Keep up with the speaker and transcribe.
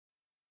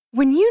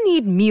When you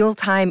need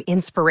mealtime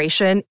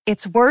inspiration,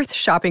 it's worth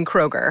shopping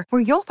Kroger,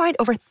 where you'll find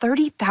over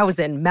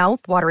 30,000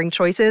 mouth-watering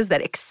choices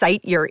that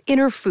excite your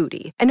inner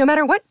foodie. And no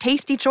matter what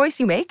tasty choice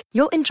you make,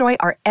 you'll enjoy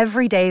our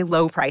everyday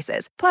low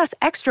prices, plus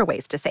extra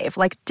ways to save,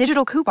 like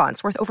digital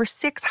coupons worth over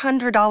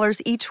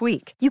 $600 each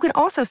week. You can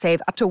also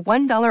save up to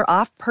 $1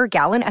 off per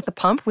gallon at the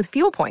pump with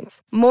fuel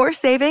points. More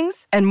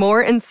savings and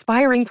more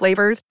inspiring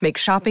flavors make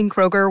shopping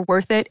Kroger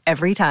worth it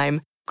every time.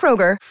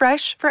 Kroger,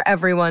 fresh for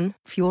everyone.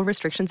 Fuel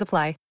restrictions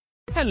apply.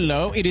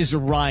 Hello, it is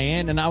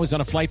Ryan, and I was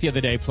on a flight the other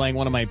day playing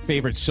one of my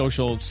favorite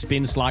social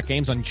spin slot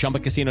games on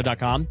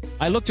ChumbaCasino.com.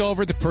 I looked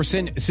over at the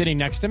person sitting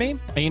next to me,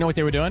 and you know what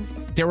they were doing?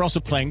 They were also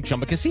playing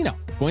Chumba Casino.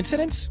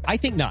 Coincidence? I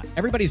think not.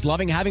 Everybody's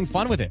loving having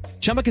fun with it.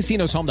 Chumba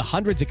Casino is home to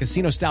hundreds of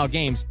casino-style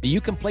games that you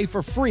can play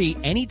for free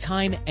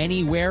anytime,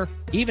 anywhere,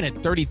 even at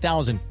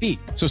 30,000 feet.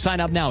 So sign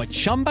up now at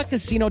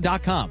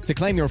ChumbaCasino.com to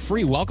claim your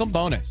free welcome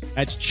bonus.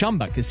 That's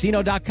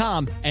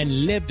ChumbaCasino.com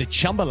and live the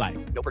Chumba life.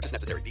 No purchase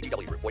necessary.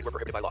 VGW. Void where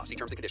prohibited by law. See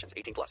terms and conditions.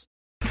 18+.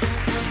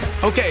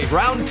 Okay,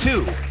 round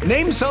two.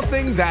 Name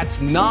something that's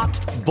not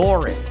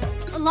boring.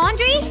 A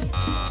laundry?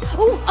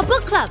 Ooh, a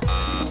book club.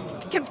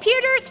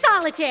 Computer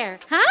solitaire,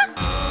 huh?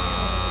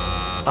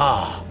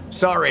 Ah,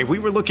 sorry. We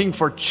were looking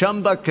for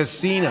Chumba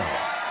Casino.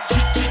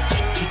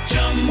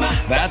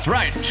 That's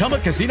right.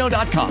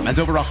 ChumbaCasino.com has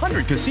over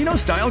 100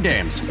 casino-style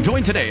games.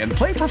 Join today and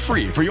play for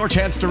free for your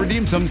chance to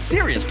redeem some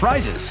serious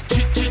prizes.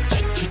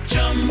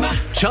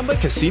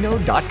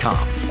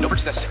 ChumbaCasino.com. No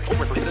purchase necessary. Void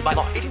where prohibited by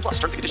law. 18+.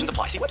 Terms and conditions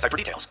apply. See website for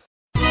details.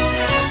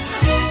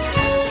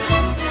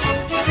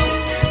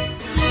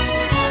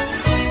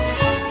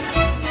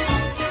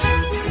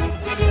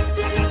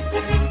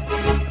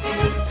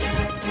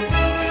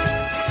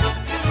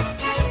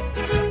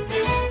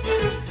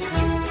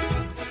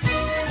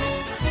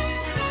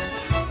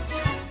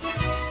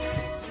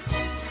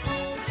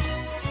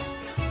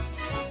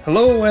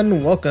 Hello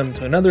and welcome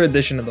to another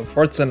edition of the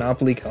Forza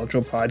Napoli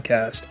Calcio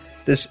podcast.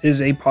 This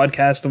is a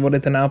podcast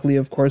devoted to Napoli,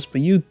 of course,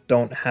 but you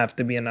don't have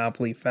to be a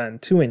Napoli fan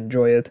to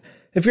enjoy it.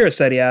 If you're a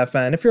Serie A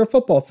fan, if you're a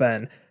football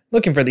fan,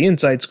 looking for the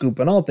inside scoop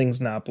on all things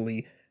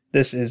Napoli,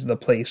 this is the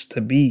place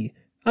to be.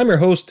 I'm your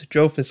host,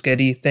 Joe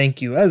Fischetti.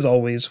 Thank you, as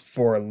always,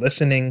 for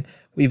listening.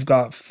 We've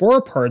got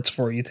 4 parts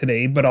for you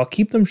today, but I'll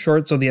keep them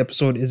short so the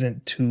episode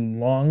isn't too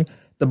long.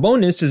 The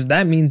bonus is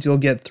that means you'll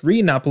get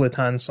 3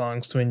 Napolitan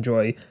songs to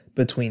enjoy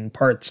between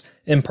parts.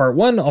 In part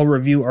 1, I'll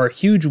review our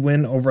huge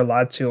win over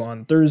Lazio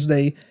on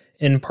Thursday.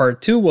 In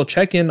part 2, we'll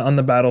check in on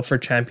the battle for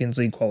Champions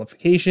League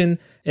qualification.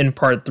 In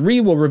part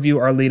 3, we'll review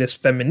our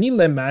latest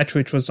Femminile match,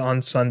 which was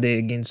on Sunday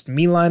against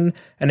Milan.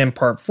 And in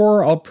part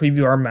 4, I'll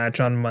preview our match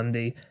on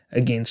Monday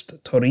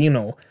against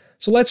Torino.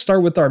 So let's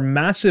start with our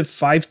massive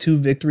 5-2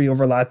 victory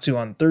over Lazio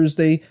on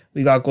Thursday.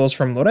 We got goals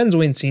from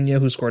Lorenzo Insigne,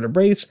 who scored a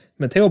brace,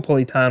 Matteo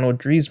Politano,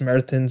 Dries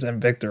Mertens, and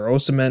Victor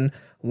Osimhen.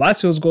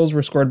 Lazio's goals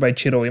were scored by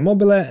Ciro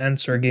Immobile and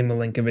Sergej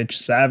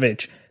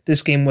Milinkovic-Savic.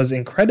 This game was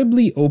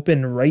incredibly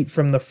open right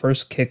from the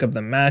first kick of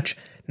the match.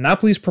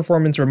 Napoli's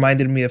performance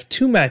reminded me of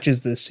 2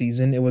 matches this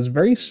season. It was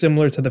very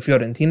similar to the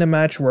Fiorentina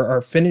match, where our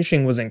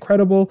finishing was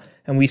incredible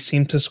and we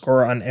seemed to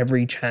score on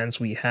every chance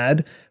we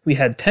had. We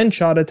had 10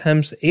 shot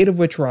attempts, 8 of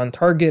which were on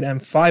target,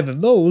 and 5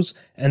 of those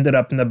ended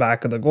up in the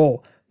back of the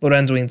goal.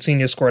 Lorenzo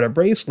Insigne scored a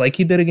brace like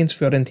he did against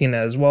Fiorentina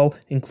as well,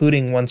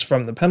 including once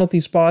from the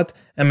penalty spot,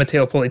 and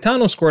Matteo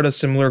Politano scored a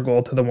similar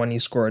goal to the one he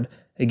scored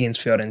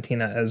against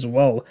Fiorentina as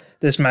well.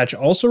 This match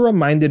also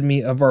reminded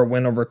me of our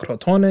win over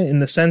Crotone in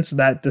the sense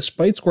that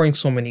despite scoring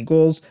so many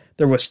goals,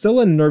 there was still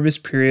a nervous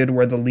period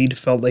where the lead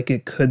felt like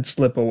it could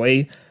slip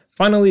away.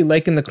 Finally,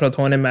 like in the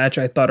Crotone match,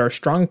 I thought our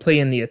strong play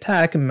in the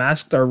attack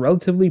masked our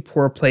relatively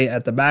poor play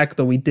at the back,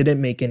 though we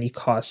didn't make any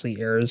costly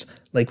errors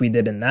like we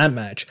did in that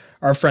match.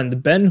 Our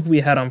friend Ben, who we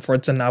had on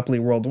Forza Napoli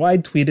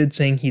Worldwide, tweeted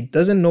saying he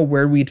doesn't know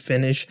where we'd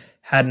finish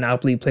had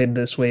Napoli played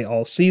this way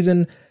all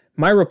season.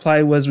 My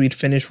reply was we'd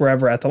finish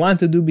wherever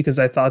Atalanta do, because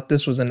I thought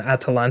this was an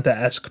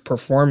Atalanta-esque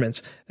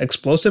performance.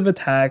 Explosive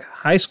attack,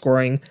 high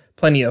scoring,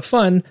 plenty of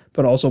fun,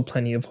 but also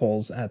plenty of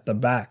holes at the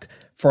back.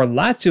 For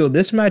Lazio,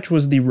 this match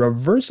was the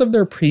reverse of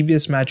their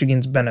previous match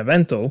against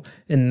Benevento.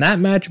 In that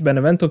match,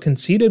 Benevento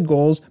conceded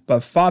goals,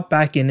 but fought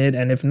back in it,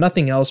 and if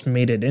nothing else,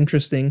 made it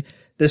interesting.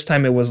 This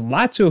time it was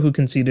Lazio who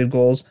conceded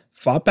goals,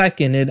 fought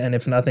back in it, and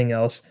if nothing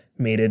else,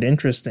 made it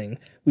interesting.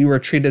 We were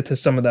treated to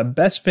some of the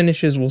best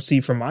finishes we'll see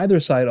from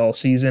either side all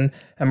season,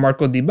 and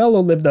Marco Di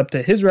Bello lived up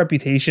to his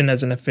reputation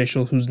as an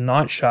official who's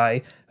not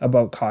shy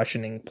about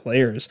cautioning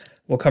players.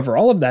 We'll cover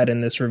all of that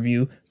in this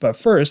review, but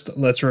first,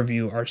 let's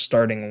review our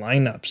starting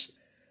lineups.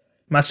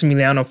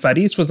 Massimiliano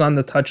Faris was on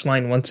the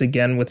touchline once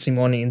again with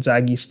Simone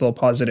Inzaghi still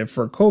positive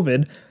for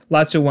COVID.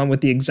 Lazio went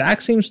with the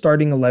exact same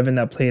starting 11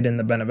 that played in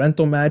the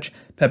Benevento match.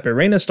 Pepe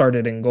Reina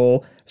started in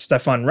goal.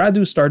 Stefan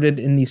Radu started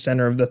in the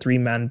center of the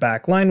 3-man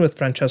back line with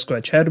Francesco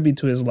Acerbi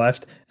to his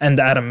left and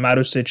Adam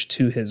Marusic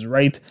to his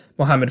right.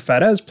 Mohamed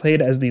Fares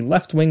played as the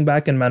left wing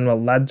back and Manuel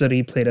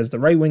Lazzari played as the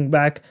right wing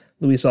back.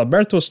 Luis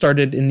Alberto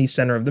started in the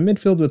center of the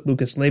midfield with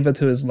Lucas Leiva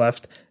to his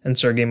left and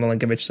Sergej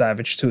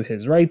Milinkovic-Savic to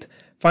his right.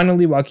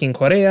 Finally, Joaquin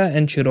Correa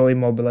and Ciro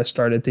Immobile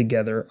started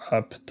together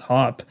up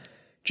top.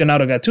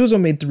 Gennaro Gattuso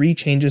made 3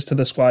 changes to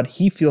the squad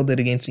he fielded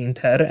against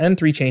Inter and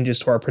 3 changes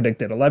to our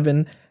predicted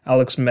 11.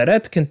 Alex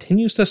Meret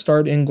continues to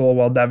start in goal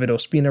while David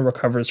Ospina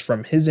recovers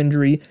from his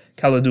injury.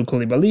 Kalidou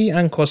Koulibaly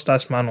and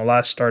Kostas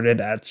Manolas started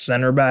at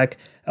center back.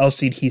 El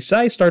Cid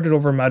Hysaj started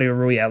over Mario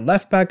Rui at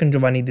left back, and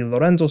Giovanni Di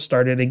Lorenzo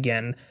started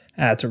again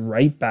at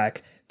right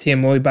back.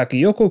 Tiémoué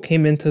Bakayoko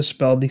came in to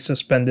spell the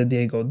suspended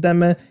Diego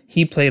Demme.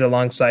 He played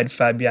alongside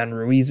Fabian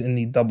Ruiz in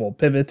the double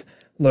pivot.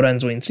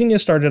 Lorenzo Insigne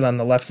started on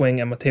the left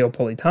wing, and Matteo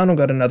Politano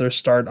got another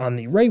start on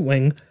the right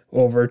wing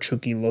over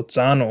Chucky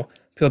Lozano.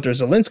 Piotr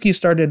Zielinski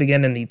started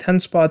again in the 10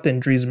 spot,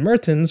 and Dries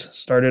Mertens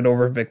started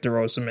over Victor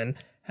Osimhen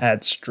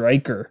at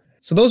striker.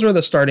 So those were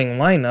the starting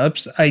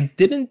lineups. I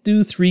didn't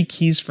do 3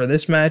 keys for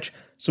this match,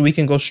 so we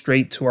can go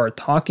straight to our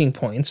talking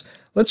points.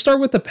 Let's start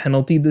with the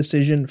penalty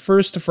decision.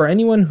 First, for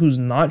anyone who's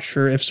not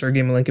sure if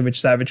Sergei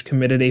Milinkovic-Savic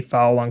committed a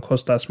foul on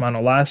Kostas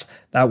Manolas,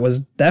 that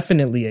was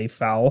definitely a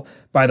foul.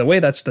 By the way,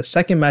 that's the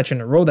second match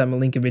in a row that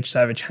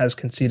Milinkovic-Savic has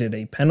conceded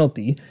a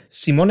penalty.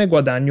 Simone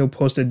Guadagno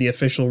posted the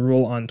official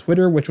rule on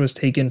Twitter, which was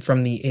taken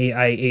from the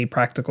AIA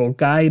Practical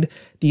Guide.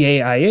 The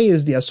AIA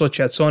is the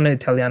Associazione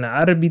Italiana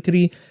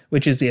Arbitri,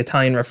 which is the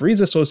Italian Referees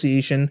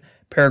Association.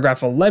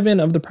 Paragraph 11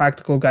 of the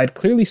Practical Guide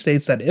clearly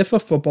states that if a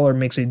footballer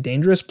makes a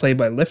dangerous play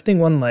by lifting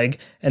one leg,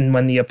 and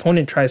when the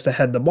opponent tries to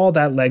head the ball,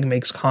 that leg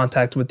makes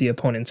contact with the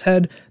opponent's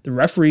head, the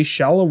referee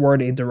shall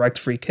award a direct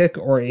free kick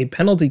or a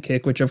penalty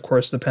kick, which of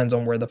course depends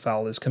on where the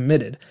foul is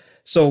committed.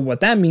 So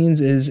what that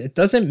means is it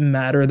doesn't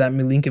matter that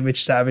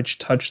Milinkovic-Savic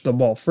touched the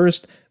ball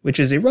first, which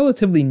is a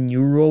relatively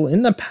new rule.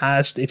 In the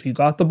past, if you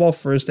got the ball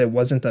first, it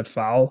wasn't a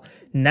foul.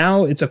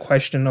 Now it's a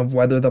question of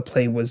whether the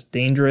play was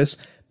dangerous.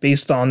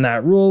 Based on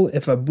that rule,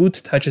 if a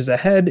boot touches a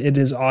head, it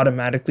is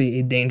automatically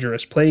a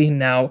dangerous play.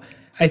 Now,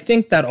 I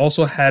think that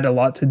also had a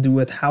lot to do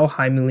with how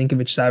high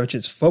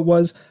Milinkovic-Savic's foot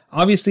was.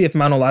 Obviously, if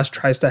Manolas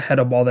tries to head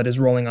a ball that is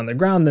rolling on the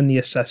ground, then the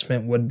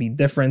assessment would be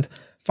different.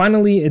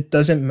 Finally, it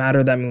doesn't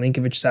matter that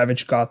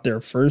Milinkovic-Savic got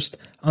there first.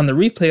 On the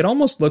replay, it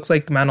almost looks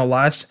like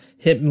Manolas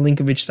hit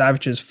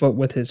Milinkovic-Savic's foot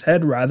with his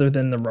head rather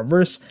than the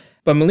reverse.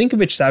 But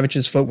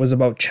Milinkovic-Savic's foot was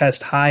about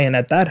chest high, and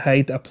at that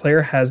height, a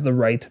player has the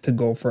right to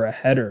go for a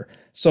header.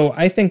 So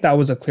I think that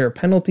was a clear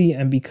penalty,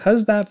 and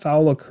because that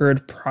foul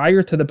occurred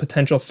prior to the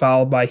potential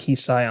foul by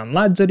Hysaj on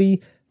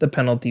Lazzari, the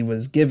penalty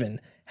was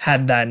given.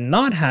 Had that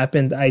not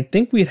happened, I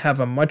think we'd have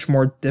a much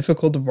more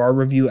difficult VAR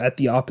review at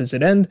the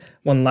opposite end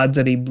when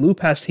Lazzari blew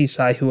past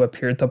Hysaj, who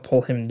appeared to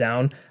pull him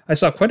down. I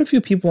saw quite a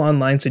few people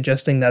online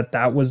suggesting that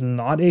that was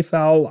not a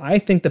foul. I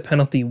think the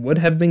penalty would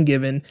have been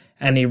given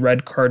and a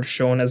red card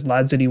shown, as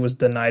Lazzari was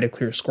denied a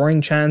clear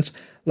scoring chance.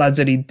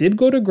 Lazzari did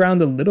go to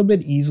ground a little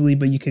bit easily,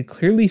 but you could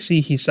clearly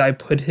see Hysaj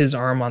put his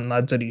arm on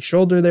Lazzari's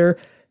shoulder there.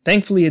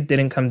 Thankfully, it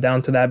didn't come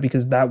down to that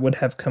because that would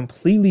have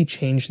completely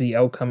changed the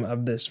outcome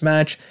of this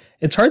match.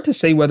 It's hard to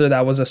say whether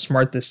that was a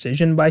smart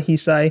decision by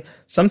Hysaj.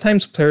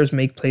 Sometimes players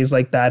make plays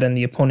like that and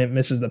the opponent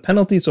misses the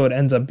penalty, so it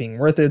ends up being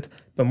worth it,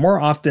 but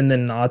more often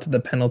than not, the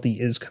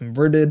penalty is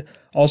converted.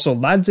 Also,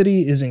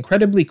 Lazzari is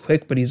incredibly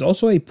quick, but he's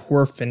also a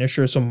poor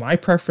finisher, so my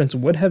preference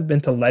would have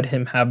been to let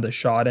him have the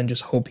shot and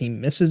just hope he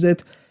misses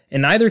it.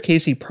 In either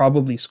case, he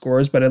probably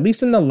scores, but at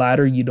least in the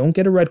latter, you don't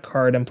get a red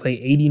card and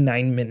play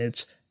 89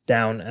 minutes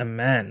down a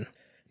man.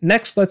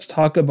 Next, let's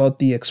talk about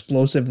the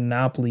explosive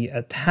Napoli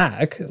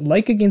attack.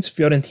 Like against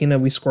Fiorentina,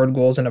 we scored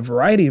goals in a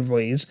variety of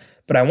ways,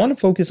 but I want to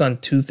focus on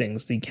 2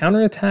 things, the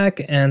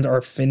counterattack and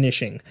our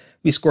finishing.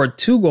 We scored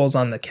 2 goals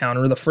on the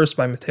counter, the first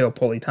by Matteo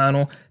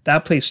Politano.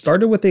 That play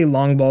started with a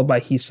long ball by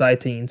Hysaj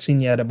to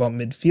Insigne at about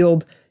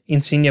midfield.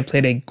 Insigne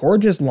played a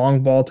gorgeous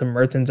long ball to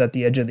Mertens at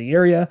the edge of the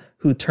area,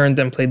 who turned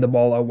and played the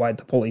ball out wide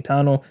to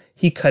Politano.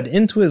 He cut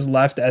into his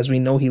left, as we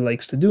know he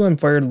likes to do, and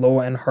fired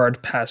low and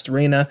hard past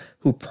Reina,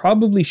 who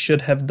probably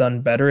should have done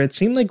better. It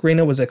seemed like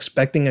Reina was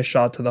expecting a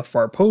shot to the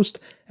far post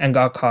and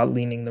got caught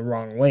leaning the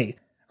wrong way.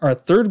 Our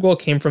third goal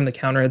came from the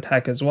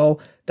counterattack as well.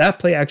 That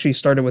play actually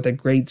started with a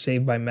great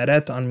save by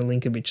Meret on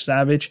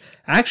Milinkovic-Savic.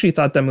 I actually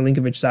thought that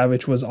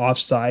Milinkovic-Savic was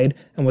offside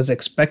and was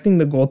expecting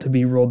the goal to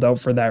be ruled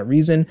out for that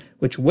reason,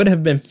 which would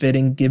have been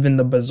fitting given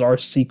the bizarre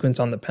sequence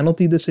on the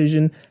penalty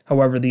decision.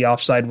 However, the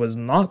offside was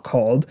not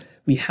called.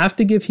 We have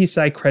to give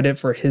Hysaj credit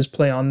for his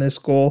play on this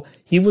goal.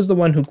 He was the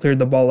one who cleared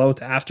the ball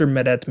out after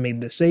Meret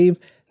made the save.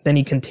 Then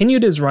he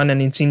continued his run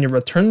and Insigne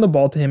returned the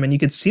ball to him, and you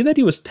could see that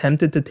he was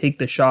tempted to take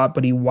the shot,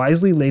 but he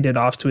wisely laid it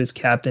off to his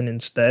captain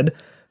instead.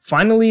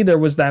 Finally, there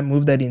was that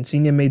move that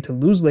Insigne made to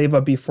lose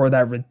Leyva before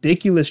that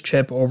ridiculous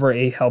chip over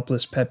a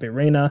helpless Pepe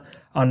Reina.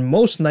 On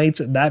most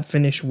nights, that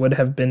finish would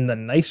have been the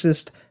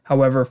nicest.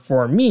 However,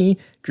 for me,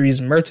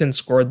 Dries Mertens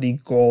scored the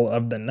goal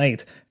of the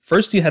night.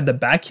 First, you had the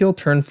backheel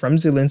turn from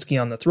Zielinski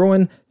on the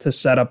throw-in to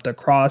set up the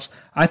cross.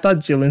 I thought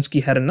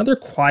Zielinski had another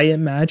quiet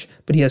match,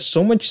 but he has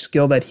so much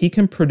skill that he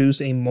can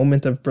produce a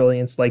moment of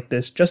brilliance like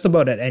this just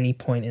about at any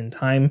point in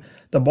time.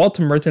 The ball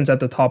to Mertens at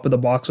the top of the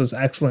box was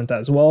excellent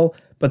as well,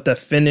 but the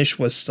finish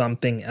was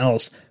something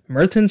else.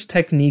 Mertens'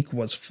 technique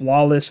was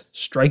flawless,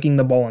 striking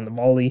the ball on the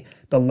volley.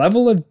 The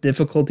level of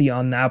difficulty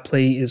on that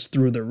play is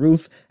through the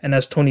roof, and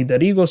as Tony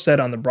Dorigo said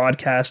on the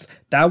broadcast,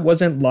 that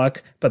wasn't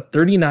luck, but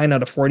 39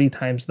 out of 40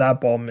 times that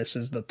ball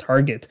misses the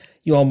target.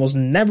 You almost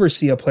never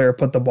see a player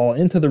put the ball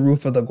into the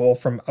roof of the goal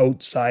from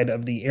outside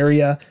of the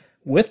area.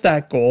 With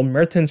that goal,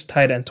 Mertens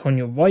tied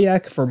Antonio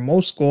Voyak for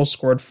most goals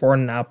scored for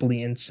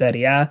Napoli in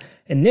Serie A.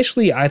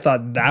 Initially, I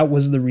thought that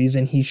was the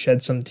reason he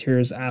shed some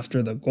tears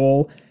after the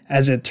goal.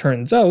 As it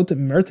turns out,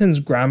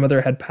 Mertens'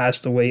 grandmother had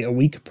passed away a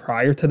week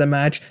prior to the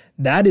match.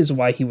 That is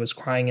why he was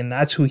crying, and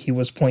that's who he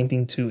was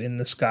pointing to in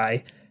the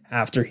sky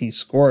after he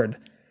scored.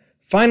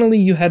 Finally,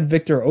 you had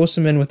Victor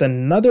Osimhen with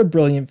another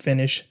brilliant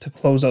finish to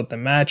close out the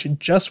match,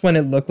 just when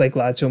it looked like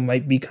Lazio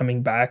might be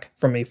coming back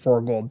from a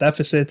 4-goal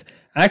deficit.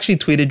 I actually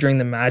tweeted during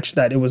the match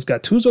that it was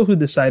Gattuso who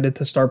decided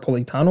to start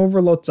Politano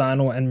over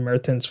Lozano and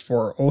Mertens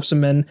for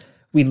Osimhen.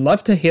 We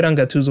love to hate on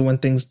Gattuso when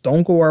things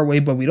don't go our way,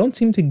 but we don't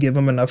seem to give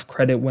him enough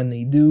credit when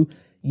they do.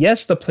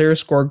 Yes, the players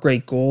score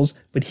great goals,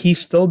 but he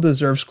still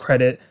deserves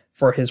credit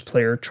for his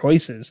player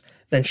choices.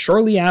 Then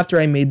shortly after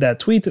I made that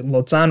tweet,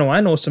 Lozano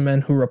and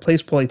Osimhen, who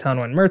replaced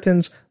Politano and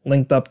Mertens,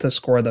 linked up to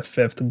score the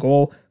 5th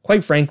goal.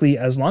 Quite frankly,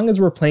 as long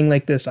as we're playing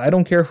like this, I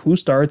don't care who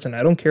starts and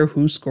I don't care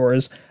who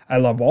scores. I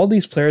love all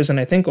these players, and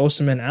I think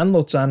Osimhen and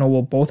Lozano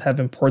will both have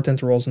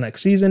important roles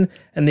next season,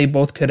 and they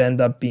both could end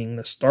up being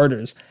the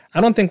starters.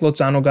 I don't think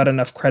Lozano got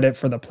enough credit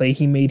for the play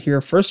he made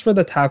here, first for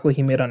the tackle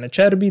he made on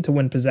Acerbi to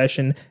win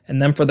possession,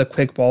 and then for the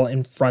quick ball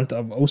in front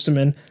of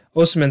Osimhen.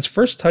 Osimhen's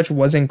first touch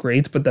wasn't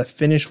great, but the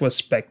finish was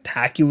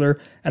spectacular,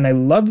 and I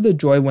love the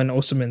joy when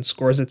Osimhen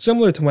scores. It's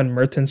similar to when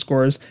Mertens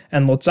scores,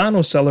 and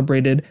Lozano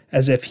celebrated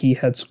as if he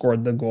had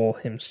scored the goal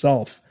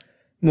himself.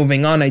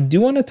 Moving on, I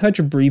do want to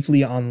touch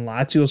briefly on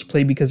Lazio's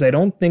play because I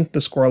don't think the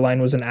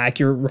scoreline was an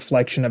accurate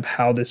reflection of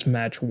how this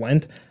match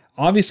went.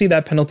 Obviously,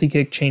 that penalty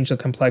kick changed the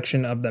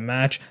complexion of the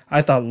match.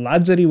 I thought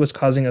Lazzari was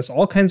causing us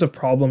all kinds of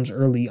problems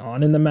early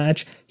on in the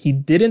match. He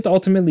didn't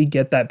ultimately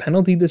get that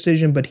penalty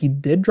decision, but he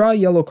did draw a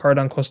yellow card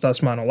on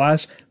Kostas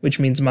Manolas, which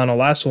means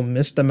Manolas will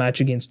miss the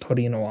match against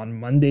Torino on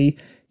Monday.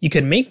 You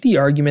could make the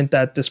argument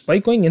that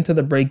despite going into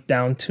the break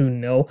down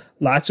 2-0,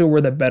 Lazio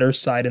were the better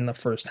side in the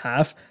first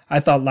half. I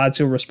thought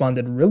Lazio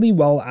responded really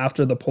well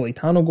after the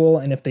Politano goal,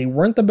 and if they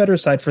weren't the better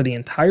side for the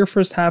entire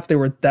first half, they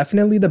were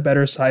definitely the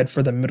better side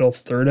for the middle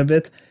third of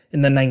it.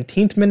 In the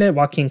 19th minute,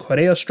 Joaquin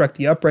Correa struck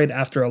the upright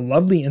after a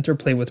lovely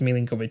interplay with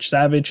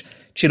Milinkovic-Savic.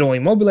 Ciro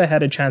Immobile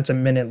had a chance a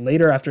minute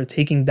later after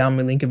taking down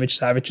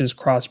Milinkovic-Savic's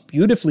cross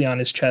beautifully on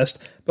his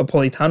chest, but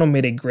Politano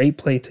made a great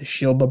play to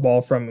shield the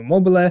ball from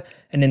Immobile,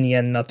 and in the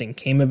end nothing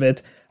came of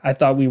it. I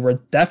thought we were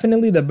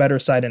definitely the better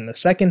side in the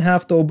second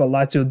half though, but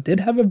Lazio did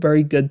have a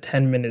very good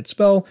 10-minute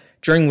spell,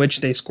 during which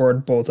they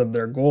scored both of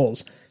their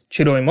goals.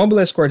 Ciro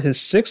Immobile scored his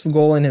 6th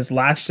goal in his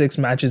last 6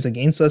 matches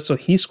against us, so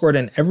he scored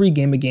in every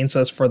game against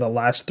us for the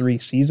last 3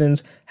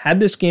 seasons.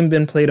 Had this game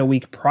been played a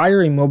week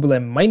prior,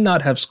 Immobile might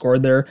not have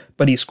scored there,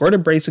 but he scored a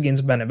brace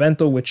against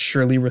Benevento, which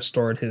surely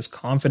restored his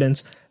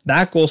confidence.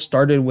 That goal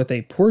started with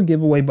a poor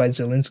giveaway by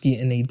Zielinski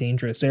in a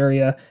dangerous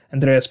area.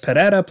 Andreas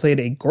Pereira played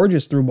a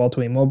gorgeous through ball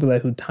to Immobile,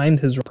 who timed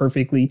his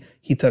perfectly.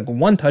 He took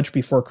one touch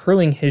before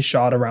curling his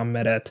shot around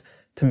Meret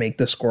to make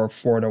the score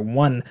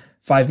 4-1.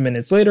 5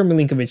 minutes later,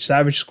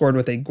 Milinkovic-Savic scored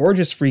with a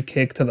gorgeous free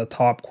kick to the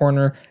top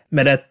corner.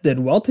 Meret did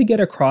well to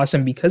get across,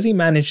 and because he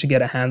managed to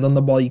get a hand on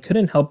the ball, you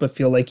couldn't help but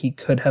feel like he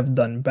could have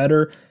done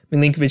better.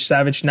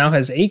 Milinkovic-Savic now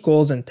has 8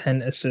 goals and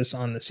 10 assists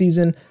on the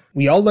season.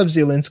 We all love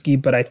Zielinski,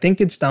 but I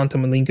think it's down to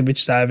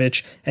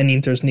Milinkovic-Savic and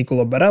Inter's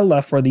Nicolo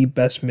Barella for the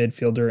Best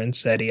Midfielder in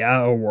Serie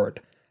A award.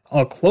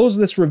 I'll close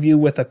this review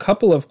with a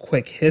couple of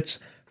quick hits.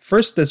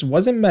 First, this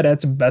wasn't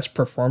Meret's best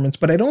performance,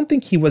 but I don't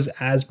think he was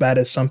as bad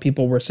as some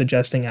people were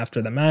suggesting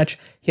after the match.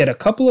 He had a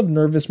couple of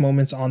nervous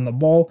moments on the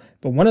ball,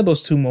 but one of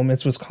those 2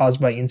 moments was caused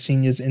by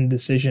Insigne's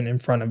indecision in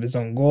front of his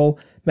own goal.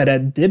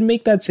 Meret did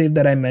make that save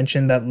that I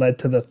mentioned that led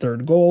to the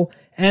 3rd goal,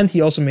 and he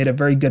also made a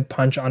very good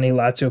punch on a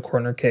Lazio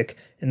corner kick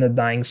in the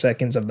dying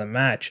seconds of the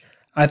match.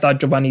 I thought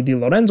Giovanni Di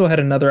Lorenzo had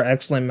another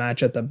excellent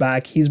match at the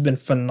back. He's been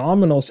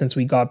phenomenal since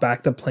we got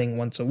back to playing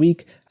once a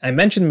week. I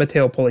mentioned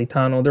Matteo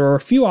Politano. There were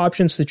a few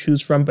options to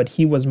choose from, but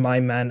he was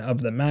my man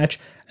of the match.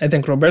 I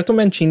think Roberto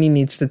Mancini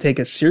needs to take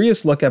a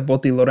serious look at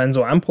both Di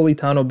Lorenzo and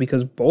Politano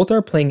because both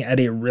are playing at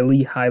a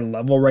really high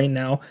level right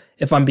now.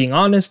 If I'm being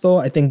honest though,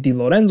 I think Di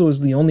Lorenzo is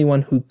the only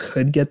one who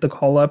could get the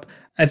call up.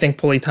 I think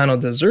Politano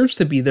deserves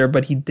to be there,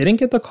 but he didn't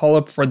get the call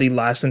up for the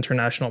last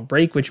international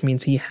break, which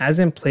means he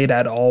hasn't played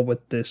at all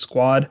with this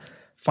squad.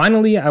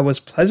 Finally, I was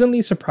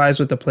pleasantly surprised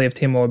with the play of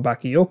Timo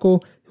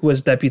Bakayoko, who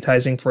was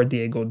deputizing for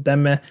Diego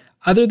Demme.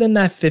 Other than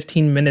that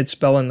 15-minute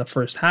spell in the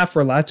first half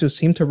where Lazio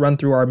seemed to run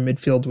through our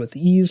midfield with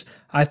ease,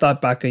 I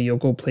thought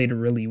Bakayoko played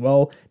really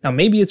well. Now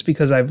maybe it's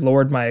because I've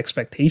lowered my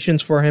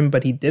expectations for him,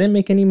 but he didn't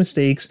make any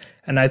mistakes,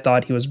 and I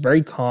thought he was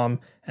very calm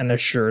and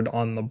assured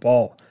on the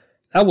ball.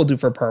 That will do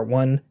for part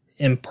 1.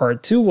 In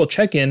part 2, we'll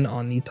check in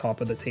on the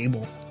top of the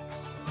table.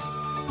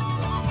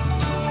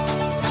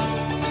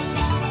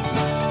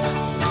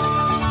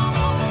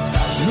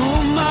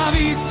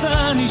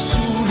 vista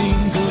nessuno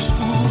in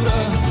oscura,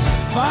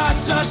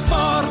 faccia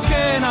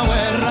sporche una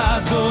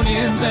guerra, do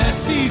niente è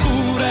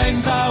sicura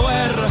in ta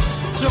guerra,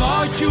 ci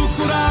voglio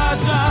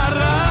coraggio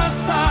a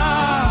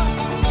restare.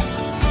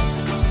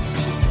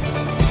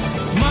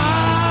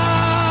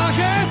 Ma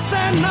che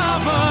sta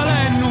Napoli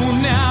e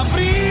non è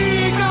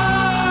Africa,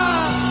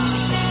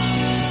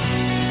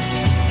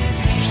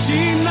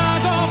 c'è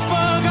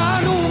coppa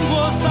che non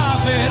può sta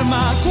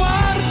ferma,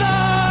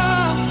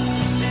 guarda,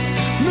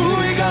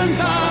 noi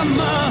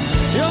cantammo,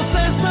 io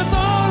stessa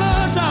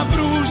sola ci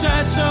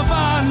brucia e ci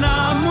fa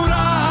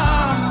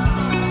innamorare,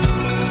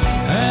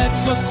 e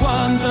per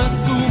quanto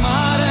sto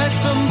mare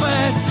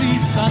tempesti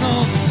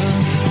stanotte,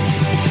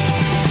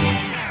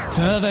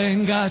 te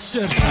venga a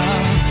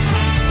cercare.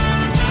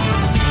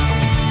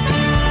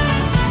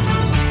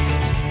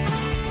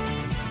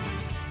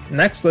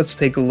 Next, let's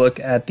take a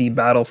look at the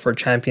battle for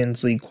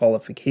Champions League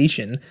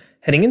qualification.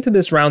 Heading into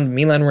this round,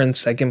 Milan were in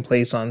second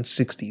place on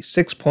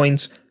 66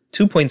 points,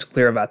 2 points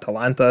clear of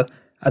Atalanta.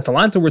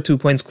 Atalanta were 2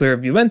 points clear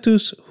of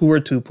Juventus, who were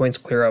 2 points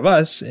clear of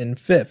us in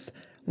 5th.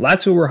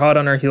 Lazio were hot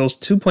on our heels,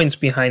 2 points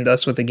behind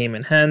us with a game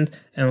in hand,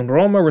 and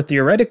Roma were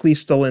theoretically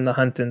still in the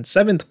hunt in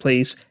 7th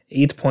place,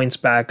 8 points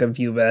back of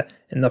Juve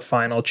in the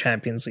final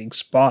Champions League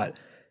spot.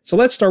 So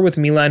let's start with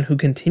Milan, who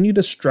continue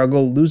to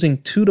struggle, losing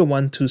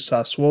 2-1 to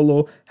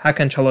Sassuolo.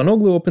 Hakan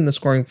Çalhanoğlu opened the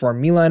scoring for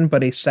Milan,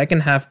 but a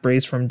second-half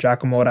brace from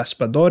Giacomo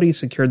Raspadori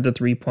secured the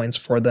 3 points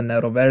for the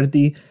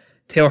Neroverdi.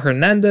 Theo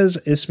Hernandez,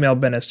 Ismail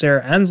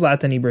Benacer, and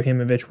Zlatan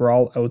Ibrahimovic were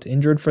all out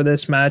injured for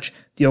this match.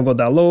 Diogo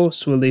Dalot,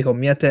 Suleijo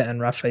Miete,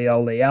 and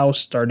Rafael Leao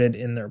started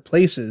in their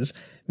places.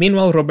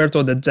 Meanwhile,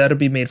 Roberto De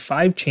Zerbi made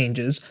 5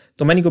 changes.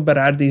 Domenico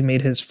Berardi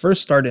made his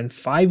first start in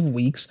 5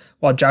 weeks,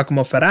 while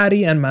Giacomo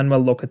Ferrari and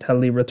Manuel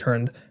Locatelli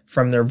returned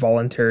from their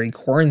voluntary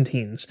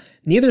quarantines.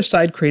 Neither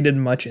side created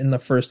much in the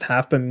first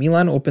half, but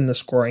Milan opened the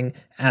scoring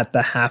at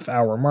the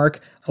half-hour mark.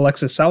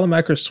 Alexis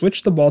Salamaker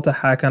switched the ball to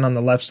Hakan on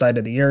the left side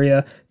of the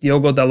area.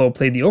 Diogo Dalot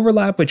played the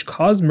overlap, which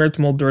caused Mert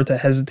Muldur to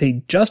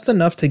hesitate just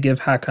enough to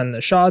give Hakan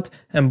the shot,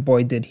 and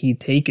boy did he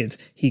take it.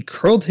 He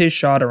curled his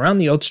shot around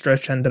the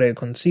outstretched Andrea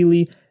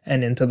Consili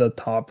and into the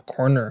top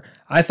corner.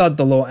 I thought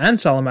Dalot and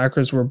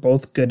Salamakers were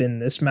both good in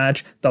this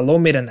match.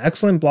 Dalot made an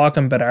excellent block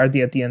on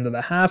Berardi at the end of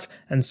the half,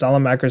 and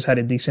Salamakers had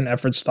a decent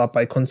effort stopped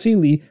by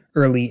Consili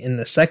early in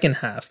the second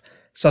half.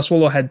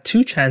 Sassuolo had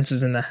 2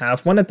 chances in the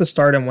half, one at the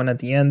start and one at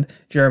the end.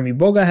 Jeremy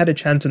Boga had a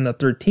chance in the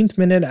 13th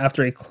minute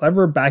after a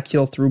clever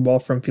backheel through ball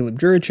from Filip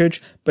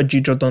Juricic, but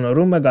Gigio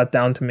Donnarumma got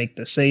down to make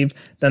the save.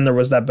 Then there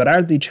was that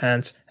Berardi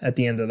chance at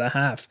the end of the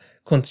half.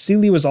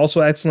 Consili was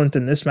also excellent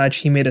in this match.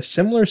 He made a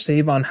similar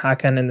save on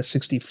Hakan in the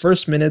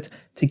 61st minute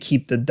to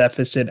keep the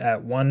deficit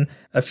at 1.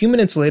 A few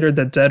minutes later,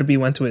 De Zerbi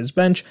went to his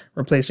bench,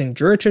 replacing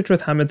Juricic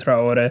with Hamid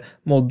Traore,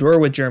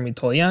 Muldur with Jeremy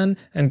Toljan,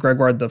 and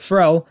Gregoire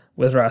Defrel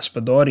with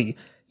Raspadori.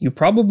 You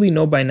probably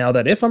know by now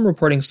that if I'm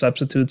reporting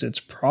substitutes,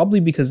 it's probably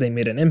because they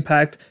made an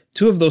impact.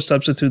 2 of those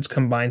substitutes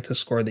combined to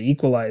score the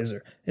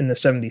equalizer. In the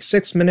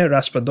 76th minute,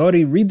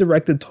 Raspadori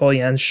redirected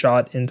Toljan's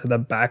shot into the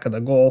back of the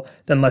goal.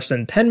 Then less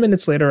than 10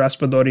 minutes later,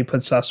 Raspadori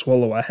put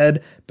Sassuolo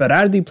ahead.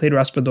 Berardi played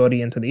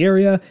Raspadori into the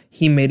area.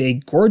 He made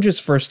a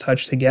gorgeous first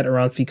touch to get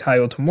around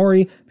Fikayo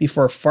Tomori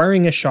before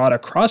firing a shot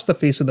across the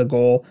face of the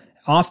goal,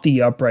 off the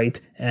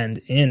upright,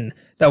 and in.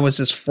 That was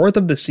his 4th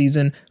of the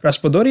season.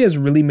 Raspadori has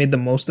really made the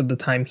most of the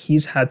time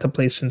he's had to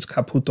play since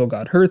Caputo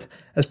got hurt.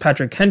 As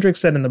Patrick Kendrick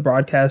said in the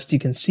broadcast, you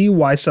can see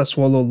why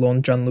Sassuolo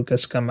loaned Gianluca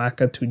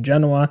Scamacca to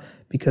Genoa,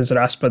 because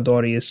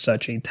Raspadori is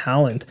such a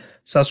talent.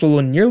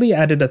 Sassuolo nearly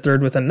added a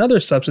third with another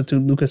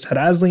substitute, Lucas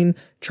Hrazlin,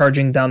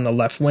 charging down the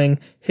left wing.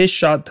 His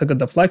shot took a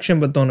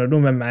deflection, but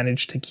Donnarumma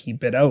managed to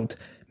keep it out.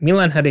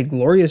 Milan had a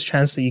glorious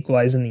chance to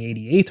equalize in the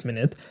 88th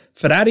minute.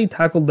 Ferrari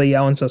tackled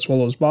Leao in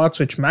Sassuolo's box,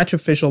 which match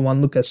official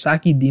Gianluca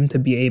Sacchi deemed to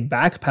be a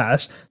back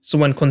pass, so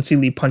when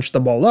Consili punched the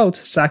ball out,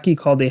 Sacchi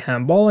called a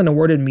handball and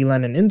awarded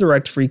Milan an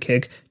indirect free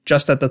kick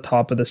just at the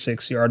top of the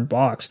 6-yard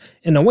box.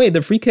 In a way,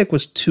 the free kick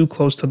was too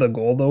close to the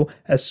goal though.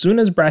 As soon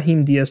as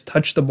Brahim Diaz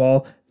touched the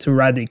ball to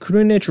Rade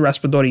Krunic,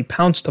 Raspadori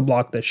pounced to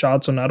block the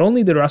shot, so not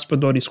only did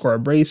Raspadori score a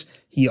brace,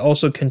 he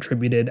also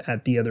contributed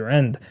at the other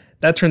end.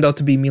 That turned out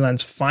to be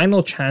Milan's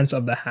final chance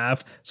of the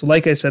half, so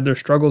like I said, their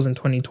struggles in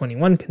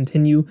 2021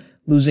 continue,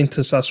 losing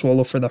to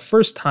Sassuolo for the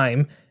first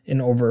time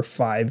in over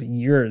 5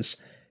 years.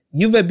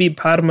 Juve beat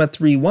Parma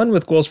 3-1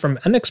 with goals from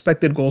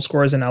unexpected goal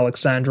scorers in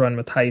Alexandro and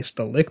Matthijs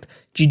de Ligt.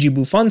 Gigi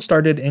Buffon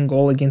started in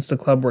goal against the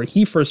club where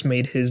he first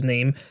made his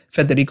name.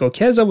 Federico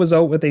Chiesa was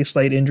out with a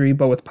slight injury,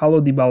 but with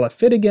Paulo Dybala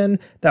fit again,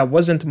 that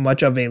wasn't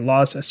much of a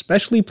loss,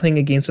 especially playing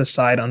against a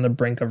side on the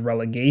brink of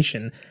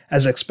relegation.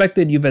 As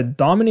expected, Juve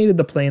dominated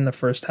the play in the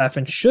first half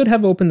and should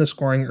have opened the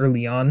scoring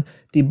early on.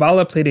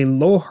 Dybala played a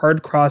low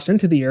hard cross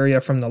into the area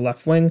from the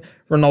left wing.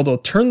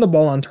 Ronaldo turned the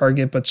ball on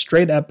target, but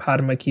straight at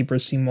Parma keeper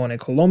Simone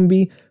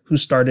Colombi, who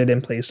started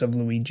in place of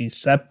Luigi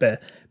Seppe.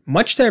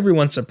 Much to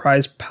everyone's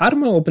surprise,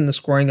 Parma opened the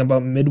scoring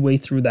about midway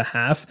through the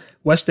half.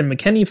 Weston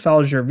McKennie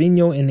fouled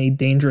Gervinho in a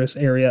dangerous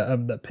area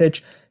of the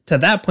pitch. To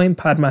that point,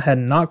 Parma had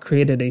not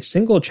created a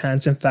single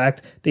chance. In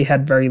fact, they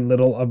had very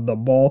little of the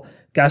ball.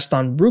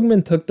 Gaston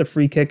Brugman took the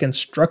free kick and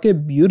struck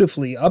it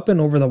beautifully up and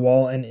over the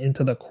wall and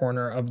into the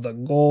corner of the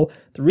goal.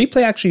 The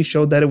replay actually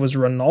showed that it was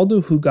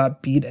Ronaldo who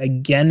got beat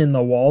again in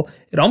the wall.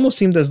 It almost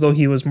seemed as though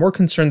he was more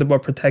concerned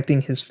about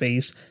protecting his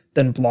face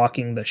than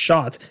blocking the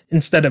shot.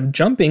 Instead of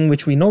jumping,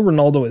 which we know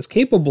Ronaldo is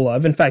capable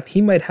of, in fact,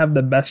 he might have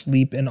the best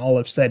leap in all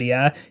of Serie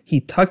A, he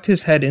tucked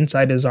his head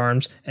inside his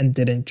arms and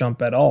didn't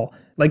jump at all.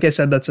 Like I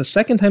said, that's the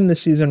second time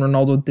this season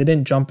Ronaldo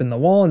didn't jump in the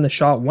wall and the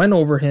shot went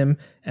over him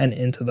and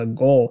into the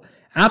goal.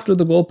 After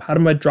the goal,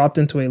 Parma dropped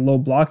into a low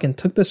block and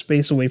took the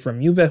space away from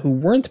Juve, who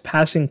weren't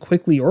passing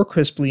quickly or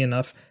crisply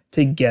enough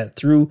to get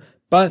through.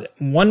 But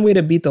one way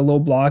to beat the low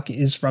block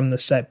is from the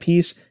set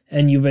piece,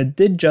 and Juve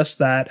did just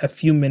that a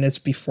few minutes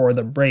before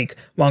the break.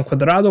 Juan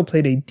Cuadrado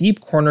played a deep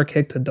corner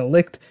kick to De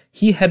Ligt.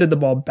 He headed the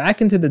ball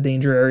back into the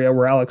danger area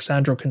where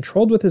Alexandro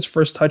controlled with his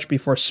first touch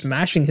before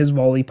smashing his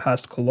volley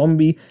past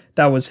Colombi.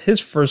 That was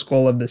his first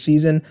goal of the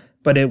season,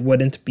 but it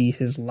wouldn't be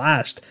his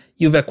last.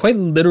 Juve quite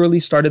literally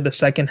started the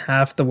second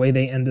half the way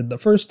they ended the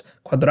first.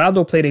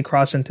 Cuadrado played a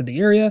cross into the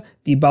area.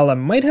 Dybala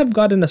might have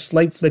gotten a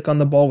slight flick on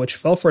the ball, which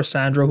fell for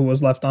Sandro, who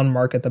was left on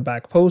mark at the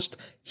back post.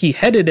 He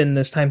headed in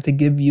this time to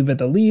give Juve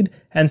the lead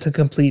and to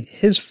complete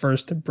his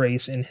first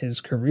brace in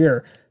his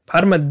career.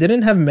 Parma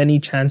didn't have many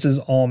chances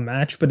all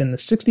match, but in the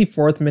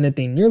 64th minute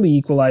they nearly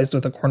equalized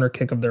with a corner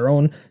kick of their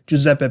own.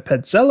 Giuseppe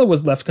Pezzella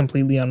was left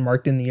completely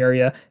unmarked in the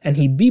area, and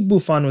he beat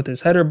Buffon with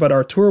his header, but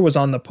Artur was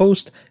on the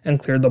post and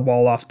cleared the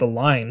ball off the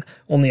line.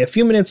 Only a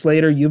few minutes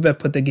later, Juve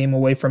put the game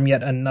away from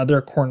yet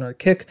another corner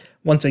kick.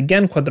 Once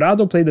again,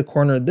 Cuadrado played the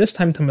corner, this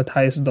time to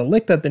Matthijs de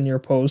Ligt at the near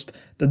post.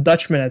 The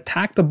Dutchman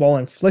attacked the ball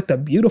and flicked a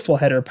beautiful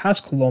header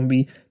past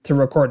Colombi to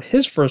record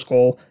his first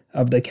goal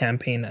of the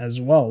campaign as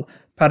well.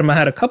 Parma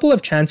had a couple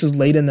of chances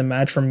late in the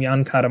match from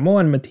Jan Caramo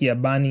and Mattia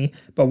Bani,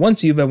 but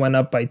once Juve went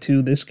up by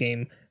 2, this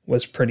game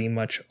was pretty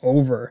much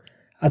over.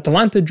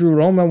 Atalanta drew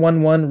Roma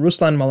 1-1.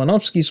 Ruslan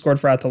Malinovsky scored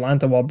for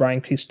Atalanta while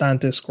Brian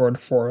Cristante scored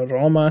for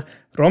Roma.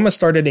 Roma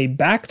started a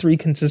back three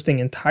consisting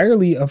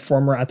entirely of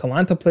former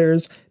Atalanta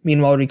players.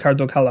 Meanwhile,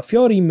 Riccardo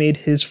Calafiori made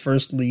his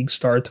first league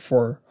start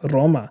for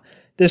Roma.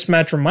 This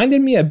match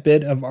reminded me a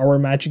bit of our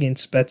match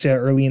against Spezia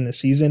early in the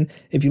season.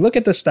 If you look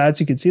at the stats,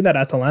 you could see that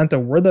Atalanta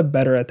were the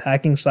better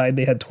attacking side.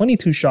 They had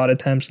 22 shot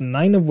attempts,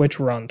 9 of which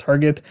were on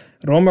target.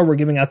 Roma were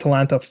giving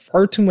Atalanta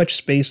far too much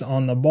space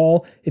on the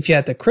ball. If you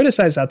had to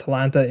criticize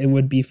Atalanta, it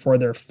would be for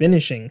their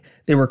finishing.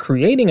 They were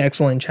creating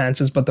excellent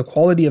chances, but the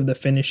quality of the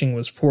finishing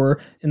was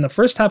poor. In the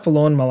first half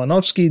alone,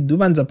 Malinovsky,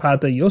 Duvan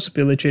Zapata, Josip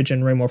Ilicic,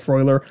 and Remo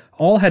Freuler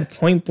all had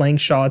point-blank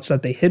shots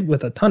that they hit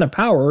with a ton of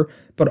power,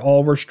 but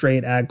all were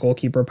straight at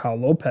goalkeeper Pau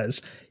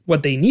Lopez.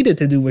 What they needed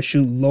to do was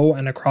shoot low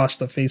and across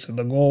the face of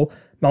the goal.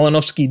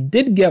 Malinovsky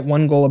did get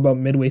one goal about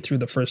midway through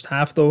the first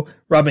half though.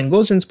 Robin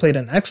Gosens played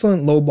an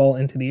excellent low ball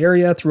into the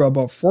area through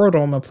about 4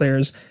 Roma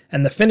players,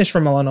 and the finish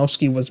from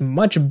Malinovsky was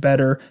much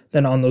better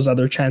than on those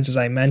other chances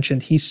I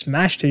mentioned. He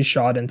smashed his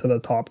shot into the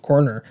top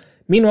corner.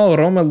 Meanwhile,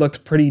 Roma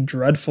looked pretty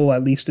dreadful,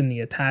 at least in the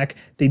attack.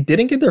 They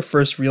didn't get their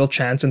first real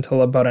chance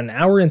until about an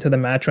hour into the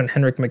match when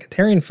Henrik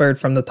Mkhitaryan fired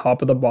from the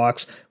top of the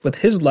box with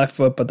his left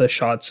foot, but the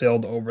shot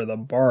sailed over the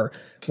bar.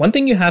 One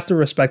thing you have to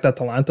respect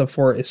Atalanta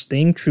for is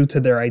staying true to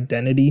their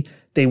identity.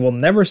 They will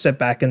never sit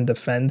back and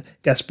defend.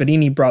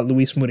 Gasperini brought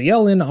Luis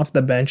Muriel in off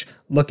the bench,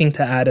 looking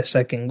to add a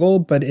second goal,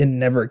 but it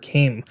never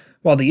came.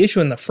 While the issue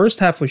in the first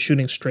half was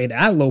shooting straight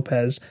at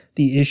Lopez,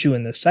 the issue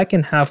in the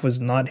second half was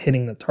not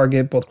hitting the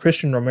target. Both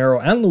Christian Romero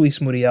and Luis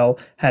Muriel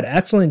had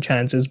excellent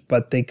chances,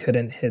 but they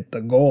couldn't hit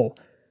the goal.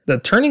 The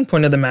turning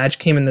point of the match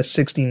came in the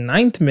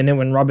 69th minute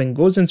when Robin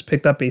Gosens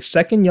picked up a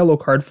second yellow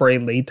card for a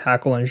late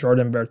tackle on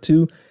Jordan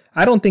Berthoud.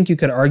 I don't think you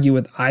could argue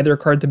with either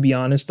card, to be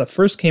honest. The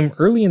first came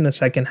early in the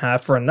second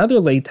half for another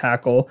late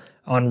tackle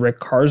on Rick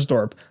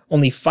Karsdorp.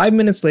 Only 5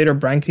 minutes later,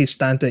 Brian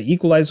Cristante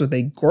equalized with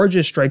a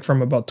gorgeous strike from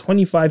about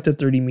 25 to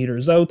 30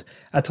 meters out.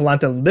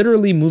 Atalanta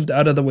literally moved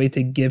out of the way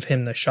to give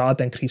him the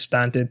shot, and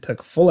Cristante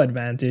took full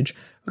advantage.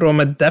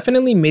 Roma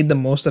definitely made the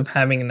most of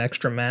having an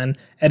extra man.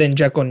 Edin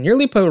Dzeko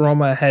nearly put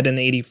Roma ahead in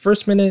the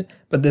 81st minute,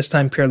 but this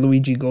time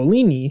Pierluigi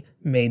Golini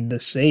made the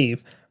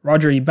save.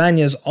 Roger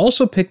Ibanez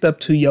also picked up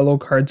 2 yellow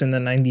cards in the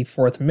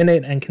 94th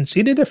minute and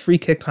conceded a free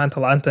kick to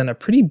Atalanta in a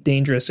pretty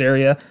dangerous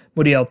area.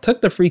 Muriel took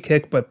the free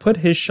kick but put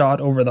his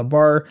shot over the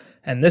bar,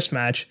 and this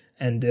match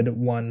ended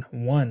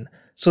 1-1.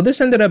 So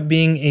this ended up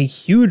being a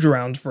huge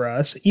round for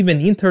us.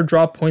 Even Inter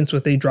dropped points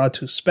with a draw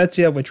to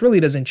Spezia, which really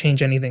doesn't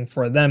change anything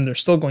for them. They're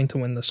still going to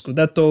win the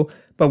Scudetto.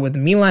 But with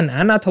Milan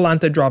and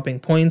Atalanta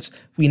dropping points,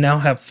 we now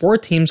have 4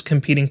 teams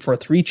competing for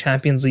 3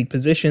 Champions League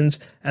positions,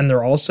 and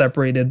they're all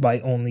separated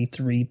by only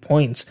 3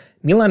 points.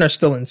 Milan are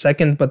still in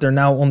second, but they're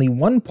now only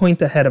 1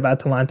 point ahead of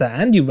Atalanta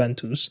and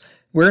Juventus.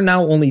 We're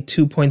now only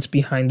 2 points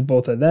behind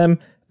both of them,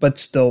 but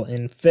still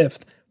in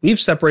 5th. We've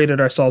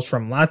separated ourselves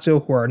from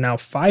Lazio, who are now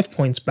 5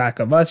 points back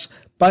of us,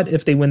 but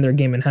if they win their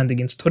game in hand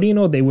against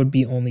Torino, they would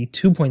be only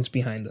 2 points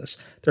behind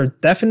us. They're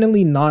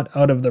definitely not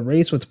out of the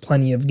race with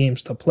plenty of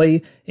games to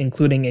play,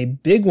 including a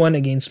big one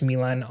against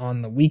Milan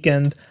on the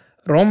weekend.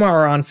 Roma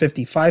are on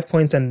 55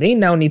 points, and they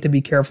now need to be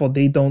careful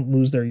they don't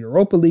lose their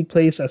Europa League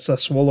place, as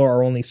Sassuolo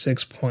are only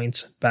 6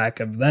 points back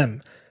of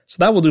them. So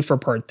that will do for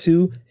part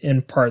 2.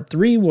 In part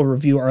 3, we'll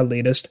review our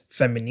latest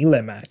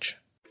Femminile match.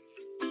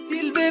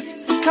 Il veut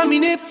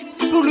caminer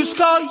pour le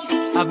sky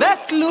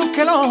avec le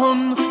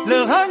calon,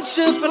 le ranch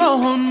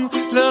felon,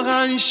 le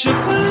ranch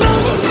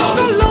felon.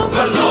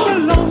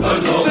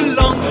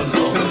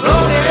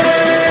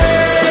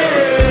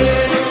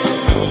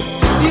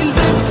 Il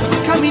veut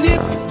caminer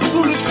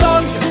pour le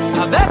sky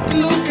avec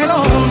le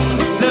calon,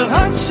 le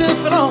ranch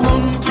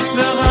felon,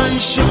 le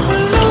ranch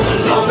felon.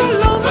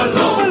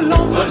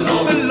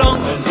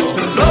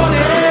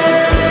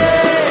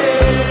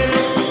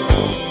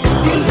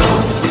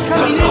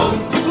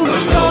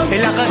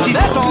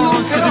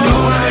 Résistance de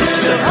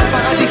l'ouvrage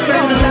para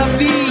défendre la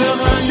vie,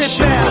 c'est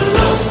perse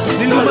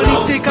de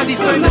l'humanité qu'a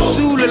défendu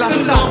sous le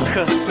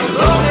massacre.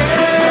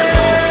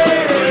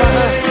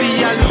 Para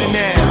filial de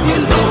nerf.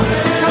 Il va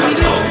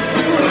caminer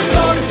pour le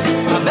sol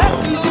avec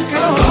le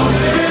calon,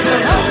 le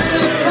ranch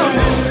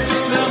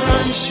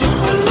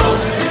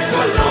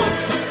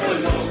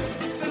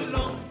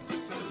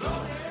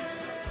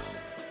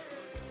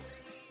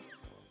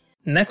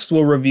Next,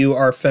 we'll review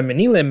our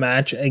Femminile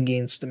match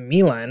against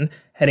Milan.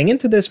 Heading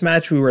into this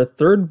match, we were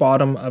third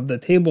bottom of the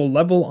table,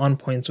 level on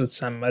points with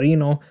San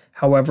Marino.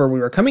 However, we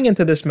were coming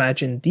into this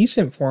match in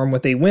decent form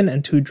with a win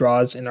and 2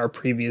 draws in our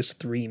previous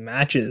 3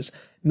 matches.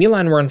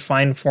 Milan were in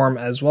fine form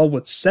as well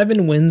with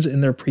 7 wins in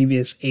their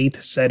previous 8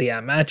 Serie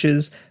A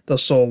matches. The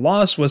sole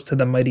loss was to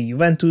the mighty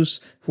Juventus,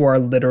 who are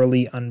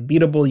literally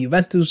unbeatable.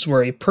 Juventus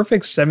were a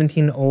perfect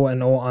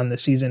 17-0-0 on the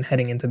season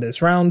heading into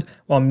this round,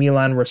 while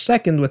Milan were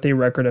second with a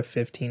record of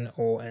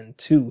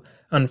 15-0-2.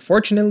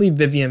 Unfortunately,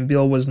 Vivian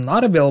Biel was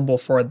not available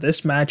for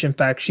this match. In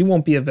fact, she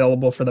won't be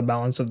available for the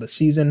balance of the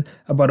season.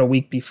 About a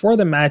week before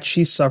the match,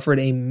 she suffered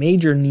a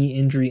major knee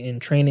injury in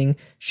training.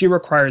 She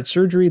required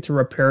surgery to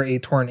repair a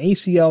torn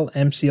ACL,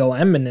 MCL,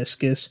 and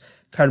meniscus.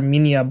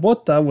 Carminia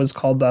Botta was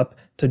called up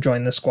to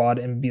join the squad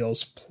in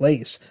Biel's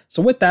place.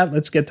 So with that,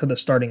 let's get to the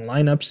starting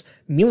lineups.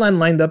 Milan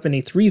lined up in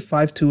a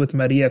 3-5-2 with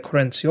Maria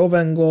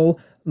Corenciova in goal.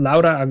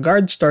 Laura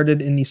Agard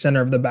started in the center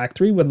of the back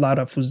 3 with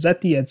Laura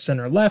Fusetti at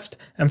center left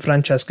and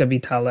Francesca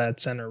Vitale at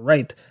center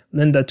right.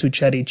 Linda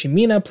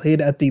Tuceri-Cimina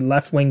played at the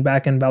left wing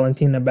back and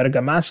Valentina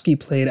Bergamaschi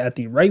played at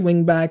the right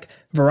wing back.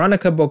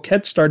 Veronica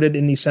Boquet started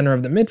in the center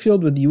of the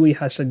midfield with Yui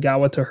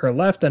Hasegawa to her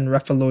left and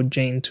Refalo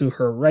Jane to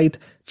her right.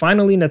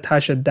 Finally,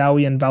 Natasha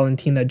Dowie and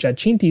Valentina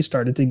Giacinti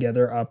started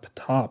together up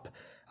top.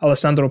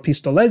 Alessandro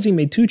Pistolesi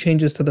made 2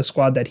 changes to the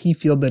squad that he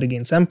fielded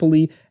against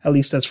Empoli, at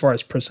least as far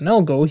as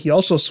personnel go. He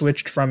also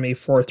switched from a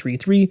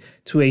 4-3-3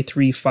 to a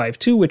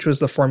 3-5-2, which was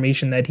the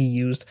formation that he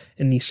used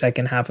in the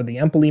second half of the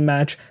Empoli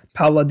match.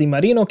 Paola Di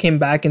Marino came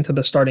back into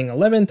the starting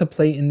 11 to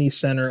play in the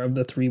center of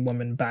the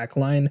 3-woman back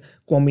line.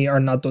 Guomi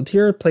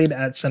Arnaudottir played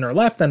at center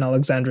left and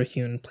Alexandra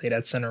Hune played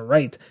at center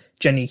right.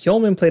 Jenny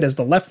Hjolman played as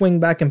the left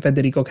wing back and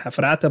Federico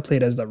Caffarata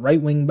played as the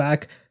right wing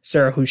back.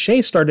 Sarah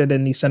Houchet started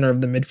in the center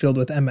of the midfield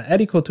with Emma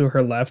Erico to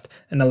her left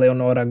and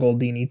Eleonora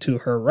Goldini to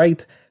her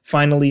right.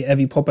 Finally,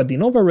 Evi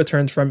Popadinova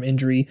returns from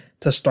injury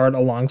to start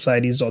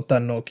alongside Isotta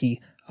Noki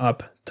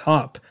up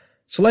top.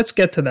 So let's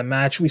get to the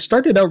match. We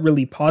started out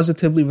really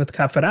positively with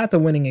Caffarata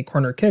winning a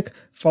corner kick,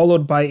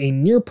 followed by a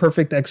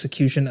near-perfect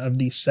execution of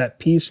the set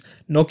piece.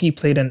 Noki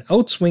played an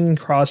outswinging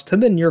cross to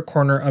the near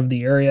corner of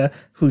the area.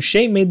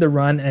 Houchet made the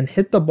run and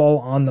hit the ball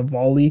on the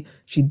volley.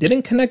 She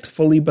didn't connect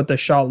fully, but the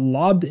shot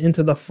lobbed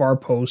into the far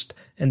post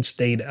and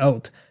stayed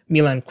out.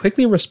 Milan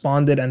quickly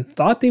responded and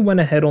thought they went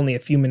ahead only a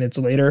few minutes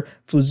later.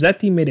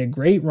 Fusetti made a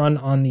great run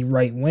on the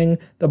right wing.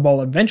 The ball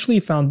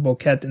eventually found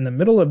Boquet in the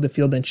middle of the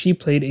field and she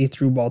played a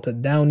through ball to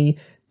Downey.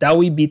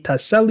 Dowie beat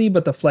Tasselli,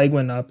 but the flag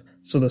went up,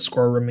 so the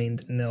score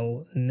remained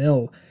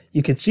 0-0.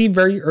 You could see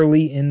very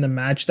early in the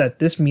match that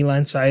this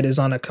Milan side is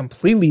on a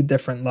completely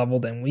different level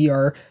than we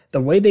are.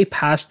 The way they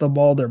pass the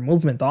ball, their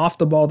movement off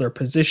the ball, their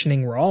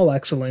positioning were all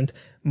excellent.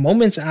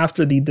 Moments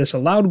after the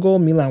disallowed goal,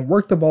 Milan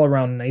worked the ball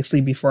around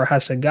nicely before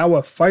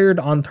Hasegawa fired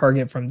on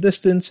target from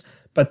distance,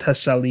 but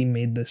Tasselli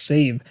made the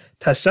save.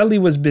 Tasselli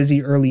was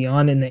busy early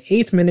on. In the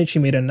 8th minute, she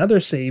made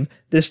another save,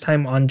 this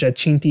time on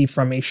Giacinti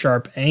from a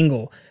sharp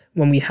angle.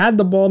 When we had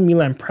the ball,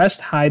 Milan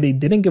pressed high. They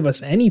didn't give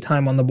us any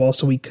time on the ball,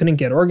 so we couldn't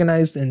get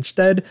organized.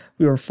 Instead,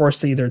 we were forced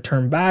to either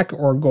turn back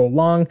or go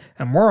long,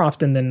 and more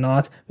often than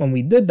not, when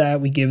we did that,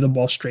 we gave the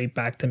ball straight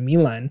back to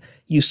Milan.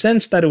 You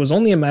sensed that it was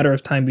only a matter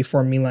of time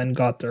before Milan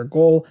got their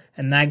goal,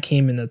 and that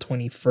came in the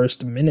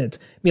 21st minute.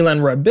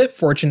 Milan were a bit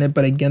fortunate,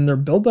 but again, their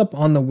build-up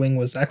on the wing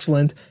was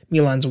excellent.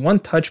 Milan's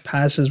one-touch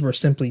passes were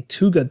simply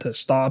too good to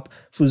stop.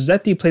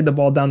 Fusetti played the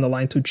ball down the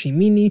line to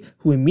Cimini,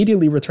 who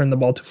immediately returned the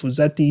ball to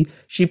Fusetti.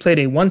 She played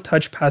a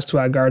one-touch pass to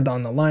Agard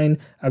on the line.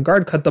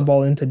 Agard cut the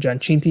ball into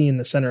Giacinti in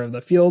the center of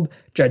the field.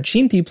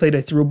 Giacinti played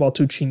a through ball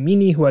to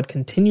Cimini, who had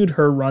continued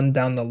her run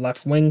down the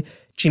left wing.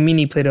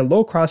 Cimini played a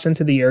low cross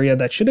into the area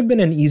that should have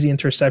been an easy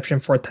interception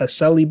for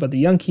Tasselli, but the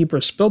young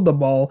keeper spilled the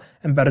ball,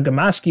 and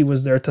Bergamaschi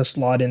was there to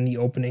slot in the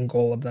opening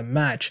goal of the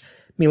match.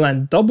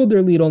 Milan doubled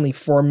their lead only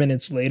 4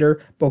 minutes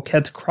later.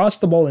 Boquete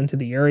crossed the ball into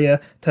the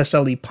area.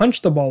 Tasselli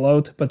punched the ball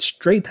out, but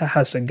straight to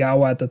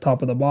Hasegawa at the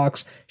top of the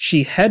box.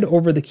 She head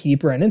over the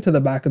keeper and into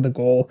the back of the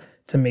goal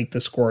to make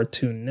the score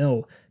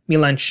 2-0.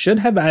 Milan should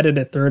have added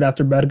a third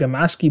after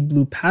Bergamaschi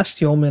blew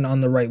past Yeoman on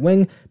the right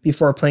wing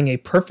before playing a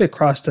perfect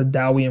cross to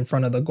Dowie in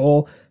front of the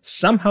goal.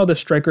 Somehow the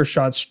striker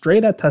shot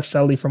straight at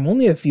Tasselli from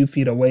only a few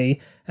feet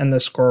away, and the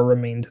score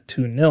remained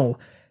 2-0.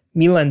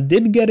 Milan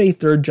did get a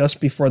third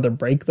just before the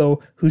break though.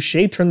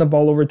 Huchet turned the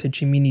ball over to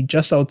Cimini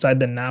just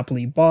outside the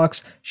Napoli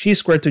box. She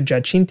squared to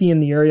Giacinti in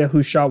the area,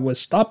 whose shot was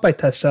stopped by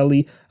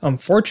Tasselli.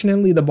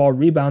 Unfortunately, the ball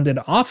rebounded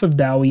off of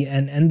Dowie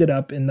and ended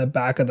up in the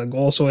back of the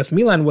goal. So if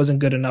Milan wasn't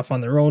good enough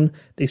on their own,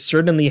 they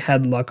certainly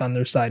had luck on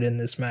their side in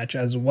this match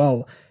as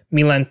well.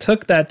 Milan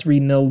took that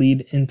 3-0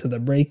 lead into the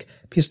break.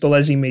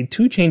 Pistolesi made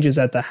 2 changes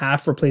at the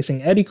half,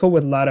 replacing Eriko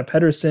with Lara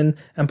Pedersen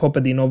and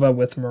Popadinova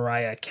with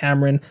Mariah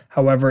Cameron.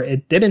 However,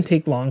 it didn't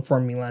take long for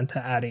Milan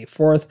to add a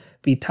fourth.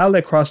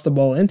 Vitale crossed the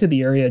ball into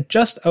the area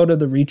just out of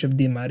the reach of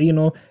Di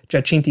Marino.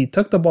 Giacinti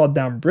took the ball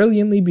down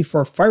brilliantly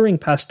before firing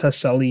past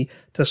Tasselli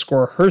to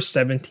score her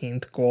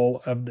 17th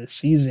goal of the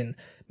season.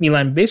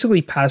 Milan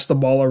basically passed the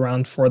ball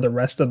around for the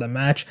rest of the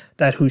match.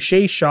 That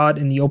Huchet shot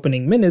in the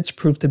opening minutes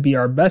proved to be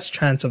our best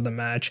chance of the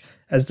match,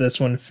 as this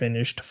one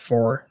finished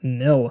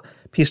 4-0.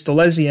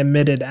 Pistolesi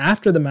admitted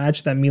after the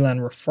match that Milan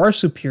were far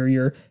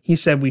superior. He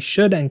said we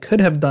should and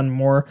could have done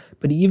more,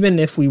 but even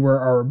if we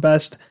were our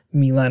best,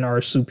 Milan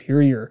are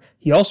superior.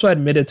 He also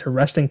admitted to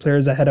resting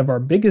players ahead of our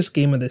biggest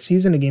game of the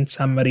season against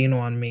San Marino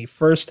on May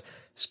 1st.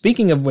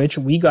 Speaking of which,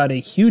 we got a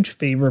huge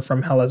favor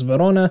from Hellas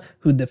Verona,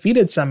 who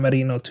defeated San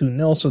Marino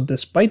 2-0, so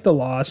despite the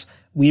loss,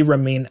 we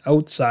remain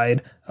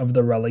outside of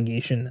the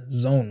relegation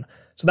zone.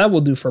 So that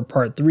will do for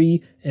part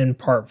 3. In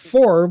part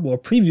 4, we'll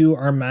preview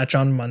our match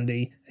on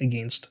Monday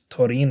against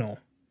Torino.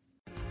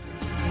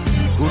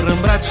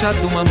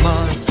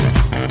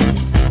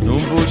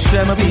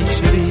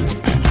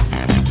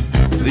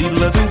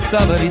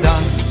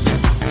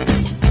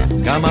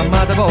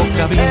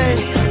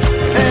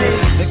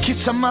 E chi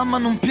c'ha mamma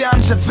non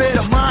piange, è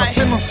vero, ma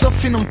se non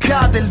soffi non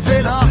cade il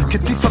velo che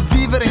ti fa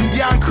vivere in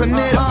bianco e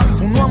nero.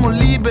 Un uomo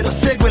libero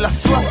segue la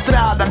sua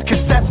strada, anche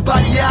se è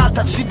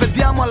sbagliata. Ci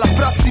vediamo alla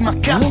prossima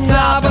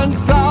cazzata. Non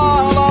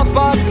pensava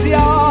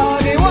pazzia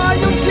che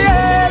vuoi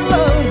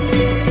uccello,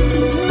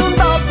 non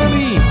t'ho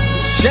lì,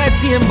 c'è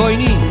tempo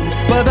in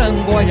per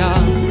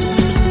inguagliare.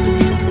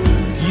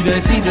 Chi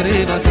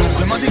desidereva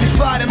quei modi di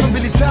fare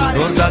nobilitare,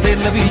 guardate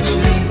la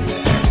piccina.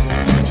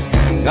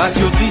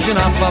 Casio dice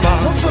a papà,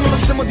 non sono lo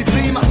scemo di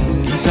prima,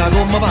 chissà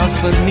come va a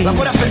finire.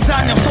 L'amore a 20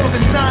 anni, ho solo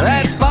 20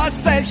 anni. E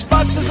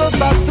passa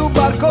sotto a sto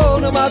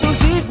balcone, ma tu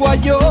sei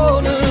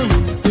guaglione.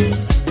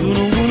 Tu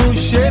non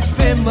conosci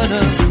femmina,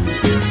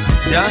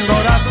 sei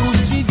ancora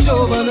così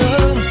giovane.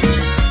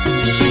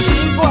 Tu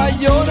sei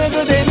guaglione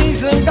che te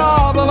mise in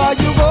capo, va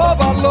giù con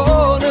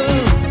pallone.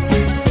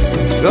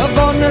 Che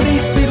donna di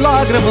sti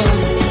lacrime,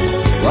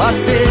 a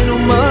te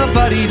non mi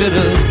fa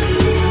ridere.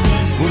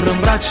 Un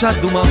braccio a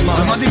tua mamma,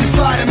 quei modi di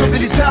fare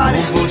nobilitare,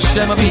 non può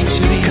scema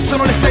piccoli, che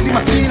sono le 6 di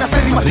mattina,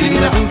 6 di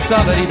mattina. Dicono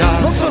tutta verità,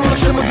 non sono lo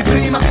scemo di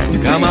prima, di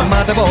che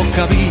mamma te può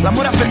capire.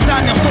 L'amore a 20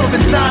 anni, ho solo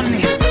 20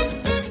 anni.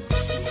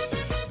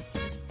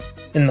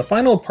 In the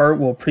final part,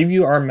 we'll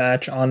preview our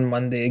match on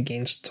Monday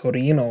against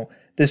Torino.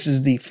 This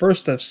is the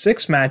first of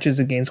 6 matches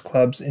against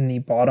clubs in the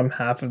bottom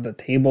half of the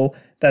table.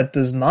 That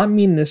does not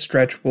mean this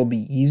stretch will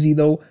be easy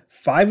though.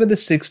 5 of the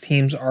 6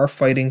 teams are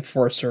fighting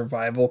for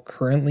survival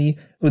currently.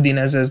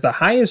 Udinese is the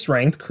highest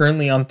ranked,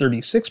 currently on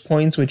 36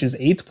 points, which is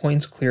 8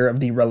 points clear of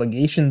the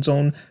relegation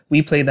zone.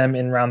 We play them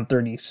in round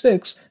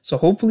 36, so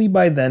hopefully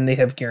by then they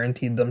have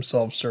guaranteed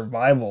themselves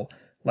survival.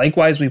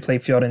 Likewise, we play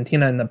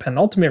Fiorentina in the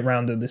penultimate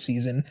round of the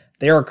season.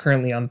 They are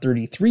currently on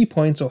 33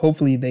 points, so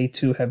hopefully they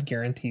too have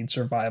guaranteed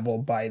survival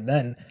by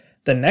then.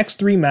 The next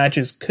 3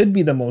 matches could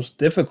be the most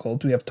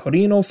difficult. We have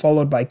Torino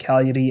followed by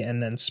Cagliari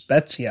and then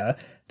Spezia.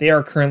 They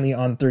are currently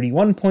on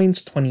 31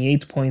 points,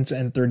 28 points,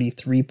 and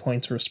 33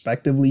 points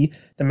respectively.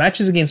 The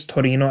matches against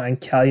Torino and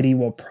Cagliari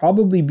will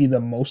probably be the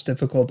most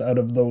difficult out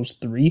of those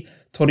 3.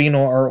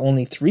 Torino are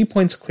only 3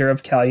 points clear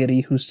of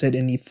Cagliari, who sit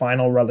in the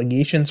final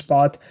relegation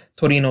spot.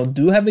 Torino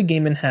do have a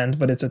game in hand,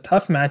 but it's a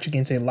tough match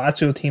against a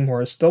Lazio team who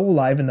are still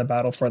alive in the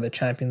battle for the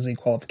Champions League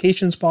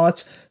qualification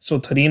spots, so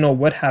Torino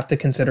would have to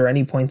consider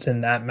any points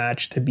in that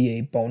match to be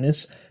a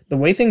bonus. The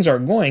way things are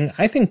going,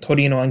 I think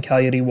Torino and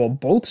Cagliari will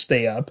both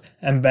stay up,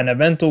 and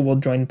Benevento will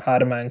join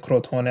Parma and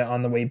Crotone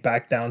on the way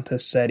back down to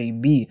Serie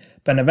B.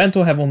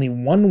 Benevento have only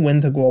 1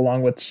 win to go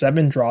along with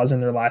 7 draws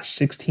in their last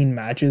 16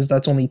 matches.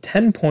 That's only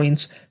 10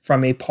 points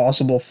from a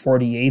possible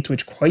 48,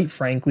 which quite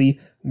frankly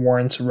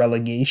warrants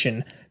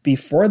relegation.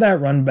 Before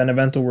that run,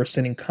 Benevento were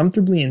sitting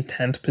comfortably in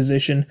 10th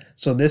position,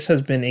 so this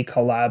has been a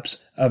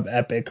collapse of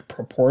epic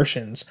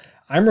proportions.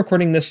 I'm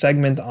recording this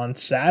segment on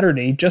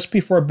Saturday, just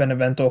before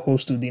Benevento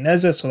hosts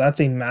Udinese, so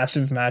that's a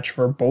massive match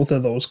for both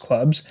of those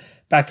clubs.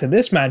 Back to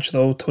this match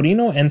though,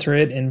 Torino enter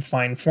it in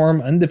fine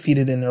form,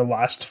 undefeated in their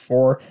last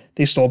 4.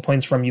 They stole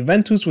points from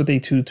Juventus with a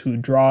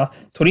 2-2 draw.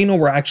 Torino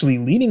were actually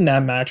leading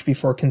that match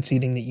before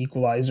conceding the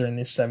equalizer in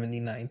the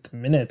 79th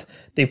minute.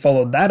 They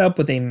followed that up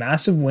with a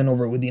massive win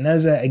over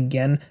Udinese,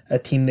 again a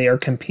team they are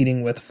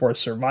competing with for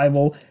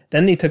survival.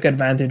 Then they took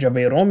advantage of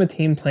a Roma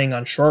team playing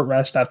on short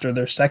rest after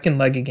their second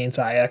leg against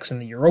Ajax in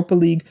the Europa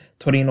League.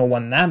 Torino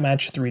won that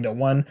match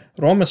 3-1.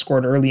 Roma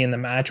scored early in the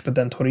match, but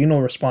then Torino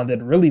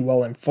responded really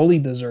well and fully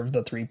deserved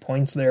the 3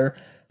 points there.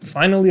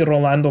 Finally,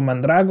 Rolando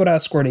Mandragora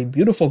scored a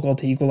beautiful goal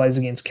to equalize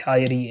against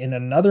Cagliari in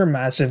another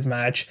massive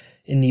match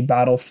in the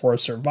battle for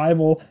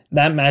survival.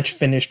 That match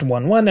finished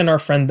 1-1, and our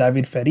friend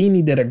David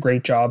Ferrini did a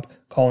great job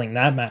calling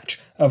that match.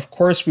 Of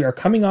course, we are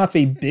coming off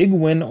a big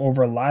win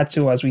over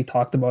Lazio, as we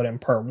talked about in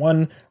part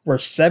 1. We're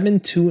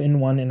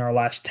 7-2-1 in our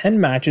last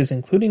 10 matches,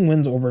 including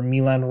wins over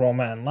Milan,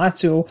 Roma, and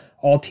Lazio,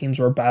 all teams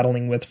we're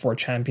battling with for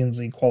Champions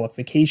League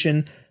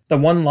qualification. The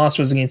one loss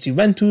was against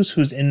Juventus,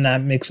 who's in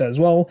that mix as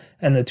well,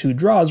 and the 2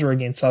 draws were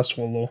against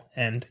Sassuolo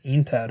and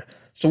Inter.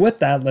 So with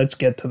that, let's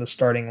get to the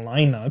starting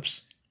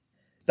lineups.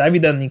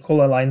 Davide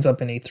Nicola lines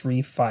up in a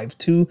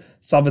 3-5-2.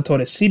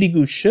 Salvatore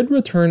Sirigu should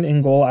return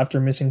in goal after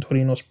missing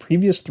Torino's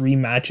previous 3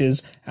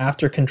 matches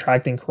after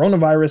contracting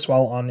coronavirus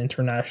while on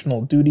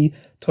international duty.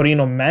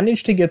 Torino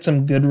managed to get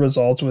some good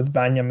results with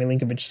Vanja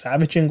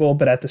Milinkovic-Savic in goal,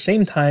 but at the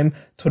same time,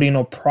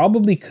 Torino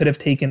probably could have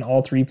taken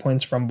all 3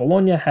 points from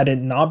Bologna had it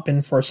not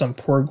been for some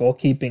poor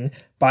goalkeeping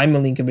by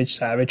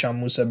Milinkovic-Savic on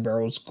Musa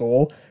Barrow's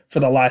goal. For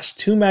the last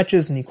 2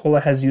 matches,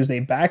 Nicola has used a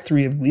back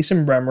 3 of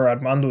Gleison Bremer,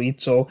 Armando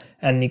Izzo,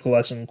 and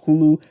Nicolas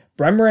Nkulu.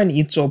 Bremer and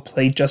Izzo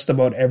play just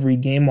about every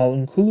game, while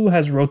Nkulu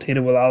has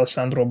rotated with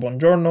Alessandro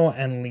Bongiorno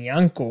and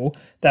Lianco.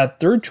 That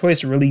third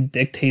choice really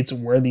dictates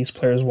where these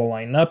players will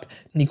line up.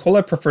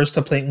 Nicola prefers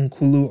to play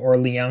Nkulu or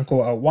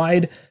Lianco out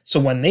wide, so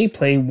when they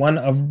play, one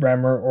of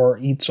Bremer or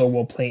Izzo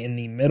will play in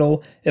the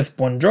middle. If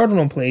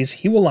Bongiorno plays,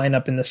 he will line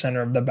up in the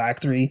center of the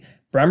back 3.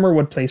 Bremer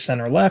would play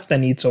center left,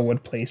 and Izzo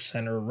would play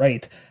center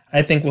right.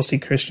 I think we'll see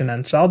Christian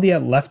Ansaldi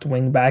at left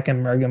wing back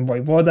and Mergen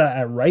Voivoda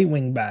at right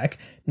wing back.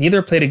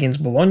 Neither played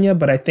against Bologna,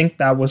 but I think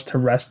that was to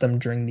rest them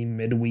during the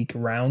midweek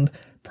round.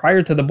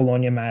 Prior to the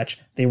Bologna match,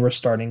 they were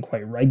starting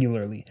quite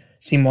regularly.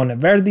 Simone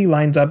Verdi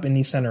lines up in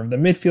the center of the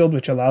midfield,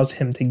 which allows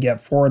him to get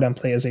forward and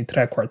play as a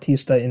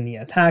trequartista in the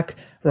attack.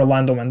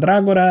 Rolando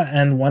Mandragora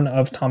and one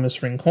of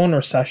Thomas Rincon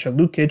or Sasha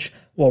Lukic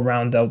will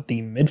round out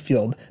the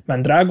midfield.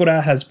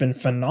 Mandragora has been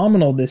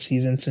phenomenal this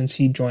season since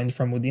he joined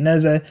from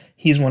Udinese.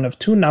 He's one of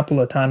 2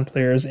 Napolitan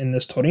players in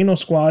this Torino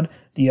squad,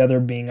 the other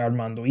being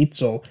Armando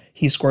Izzo.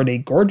 He scored a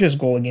gorgeous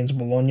goal against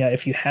Bologna.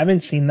 If you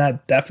haven't seen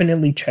that,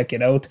 definitely check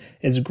it out.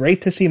 It's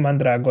great to see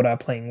Mandragora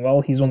playing well.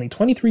 He's only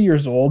 23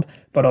 years old,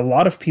 but a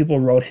lot of people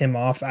wrote him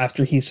off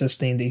after he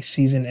sustained a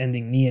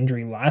season-ending knee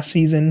injury last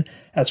season.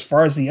 As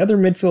far as the other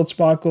midfield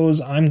spot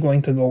goes, I'm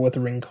going to go with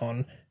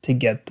Rincon to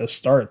get the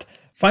start.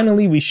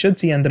 Finally, we should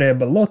see Andrea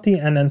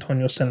Bellotti and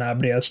Antonio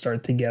Sanabria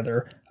start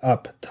together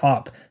up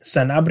top.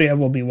 Sanabria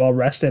will be well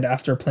rested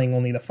after playing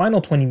only the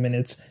final 20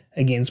 minutes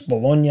against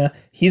Bologna.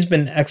 He's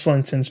been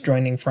excellent since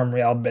joining from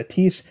Real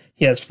Betis.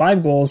 He has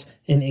 5 goals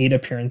in 8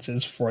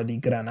 appearances for the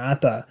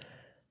Granata.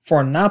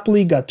 For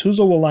Napoli,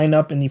 Gattuso will line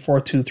up in the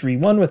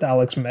 4-2-3-1 with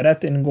Alex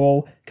Meret in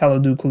goal.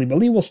 Kalidou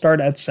Koulibaly will start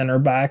at center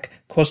back.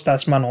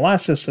 Kostas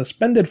Manolas is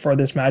suspended for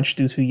this match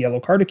due to yellow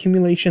card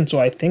accumulation,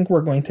 so I think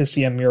we're going to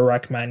see Amir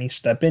Rahmani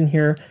step in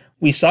here.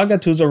 We saw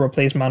Gattuso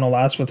replace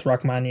Manolas with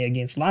Rahmani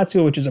against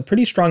Lazio, which is a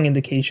pretty strong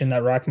indication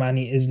that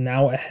Rahmani is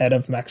now ahead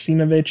of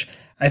Maksimovic.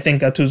 I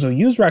think Gattuso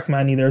used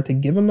Rahmani there to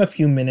give him a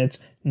few minutes,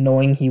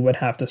 knowing he would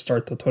have to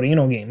start the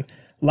Torino game.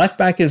 Left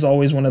back is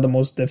always one of the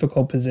most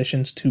difficult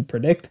positions to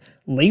predict.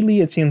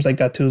 Lately, it seems like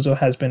Gattuso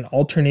has been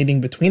alternating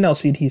between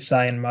Alcide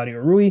Hysaj and Mario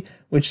Rui,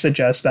 which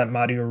suggests that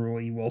Mario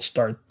Rui will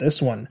start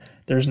this one.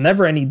 There's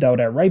never any doubt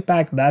at right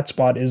back. That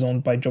spot is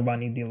owned by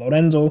Giovanni Di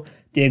Lorenzo.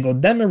 Diego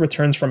Demme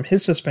returns from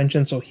his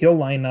suspension, so he'll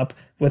line up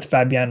with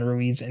Fabian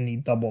Ruiz in the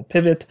double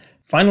pivot.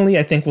 Finally,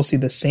 I think we'll see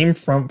the same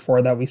front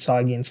four that we saw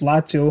against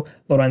Lazio.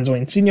 Lorenzo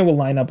Insigne will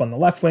line up on the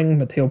left wing,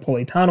 Matteo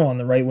Politano on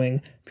the right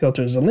wing,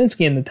 Piotr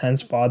Zielinski in the 10th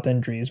spot,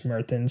 and Dries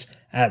Mertens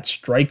at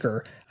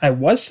striker. I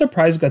was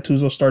surprised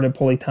Gattuso started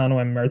Politano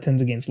and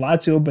Mertens against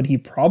Lazio, but he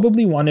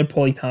probably wanted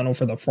Politano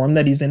for the form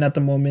that he's in at the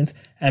moment,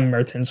 and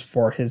Mertens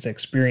for his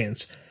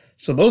experience.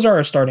 So those are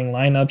our starting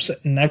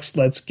lineups. Next,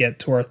 let's get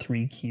to our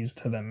 3 keys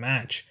to the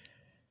match.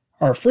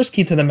 Our first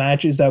key to the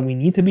match is that we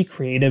need to be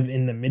creative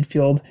in the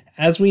midfield.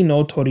 As we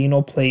know,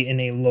 Torino play in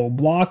a low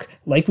block,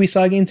 like we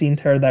saw against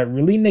Inter, that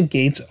really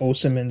negates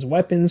Osimhen's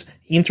weapons.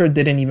 Inter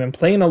didn't even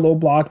play in a low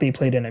block, they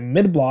played in a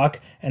mid block,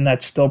 and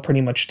that still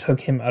pretty much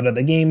took him out of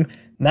the game.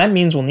 That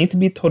means we'll need to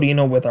beat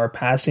Torino with our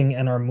passing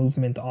and our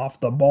movement off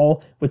the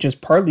ball, which is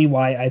partly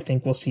why I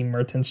think we'll see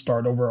Mertens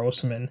start over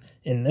Osimhen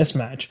in this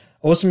match.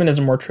 Osimhen is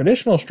a more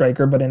traditional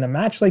striker, but in a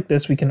match like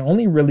this, we can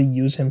only really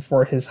use him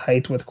for his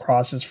height with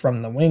crosses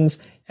from the wings,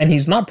 and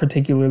he's not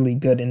particularly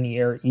good in the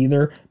air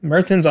either.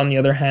 Mertens, on the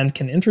other hand,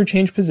 can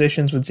interchange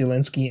positions with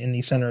Zielinski in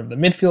the center of the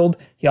midfield.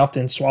 He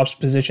often swaps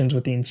positions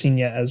with the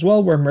Insigne as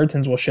well, where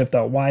Mertens will shift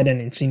out wide and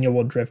Insigne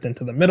will drift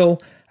into the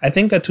middle. I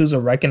think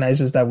Gattuso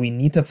recognizes that we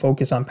need to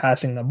focus on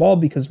passing the ball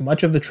because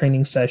much of the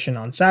training session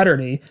on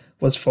Saturday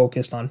was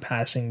focused on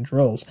passing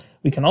drills.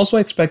 We can also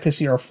expect to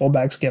see our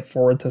fullbacks get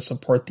forward to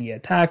support the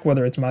attack,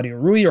 whether it's Mario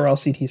Rui or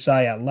LCT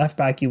Sai at left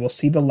back. You will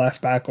see the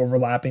left back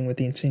overlapping with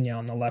the Insigne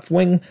on the left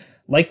wing.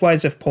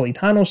 Likewise, if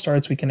Politano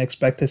starts, we can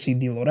expect to see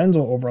Di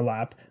Lorenzo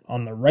overlap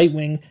on the right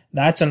wing.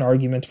 That's an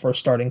argument for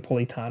starting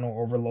Politano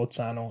over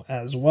Lozano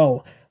as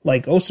well.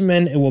 Like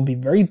Osimhen, it will be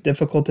very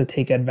difficult to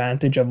take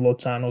advantage of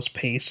Lozano's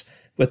pace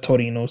with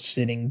Torino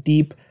sitting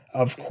deep.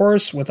 Of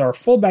course, with our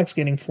fullbacks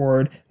getting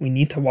forward, we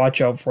need to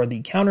watch out for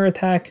the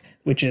counterattack,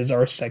 which is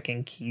our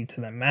second key to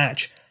the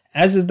match.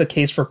 As is the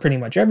case for pretty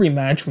much every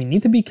match, we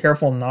need to be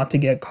careful not to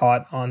get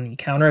caught on the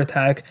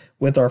counterattack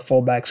with our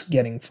fullbacks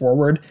getting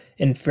forward.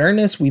 In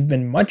fairness, we've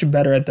been much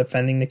better at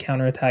defending the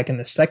counterattack in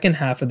the second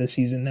half of the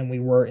season than we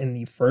were in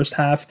the first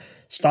half.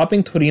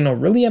 Stopping Torino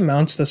really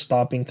amounts to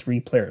stopping three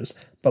players: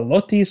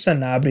 Belotti,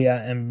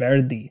 Sanabria, and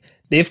Verdi.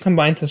 They've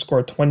combined to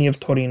score 20 of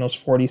Torino's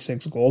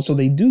 46 goals, so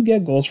they do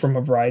get goals from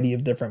a variety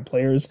of different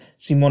players.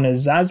 Simone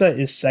Zaza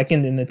is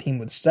second in the team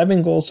with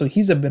 7 goals, so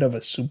he's a bit of a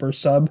super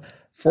sub.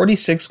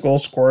 46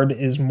 goals scored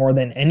is more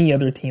than any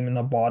other team in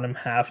the bottom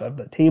half of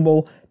the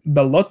table.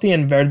 Belotti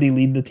and Verdi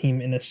lead the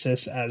team in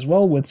assists as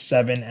well with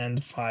 7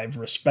 and 5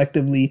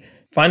 respectively.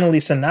 Finally,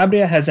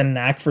 Sanabria has a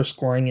knack for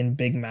scoring in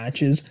big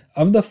matches.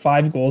 Of the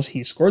 5 goals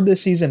he scored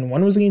this season,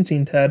 1 was against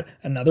Inter,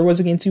 another was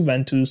against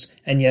Juventus,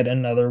 and yet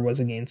another was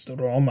against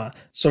Roma.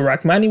 So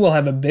Rachmani will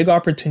have a big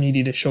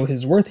opportunity to show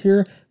his worth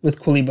here, with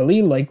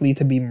Koulibaly likely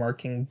to be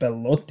marking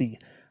Belotti.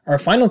 Our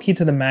final key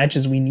to the match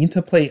is we need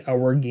to play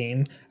our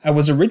game. I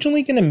was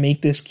originally going to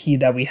make this key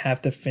that we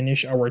have to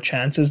finish our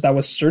chances. That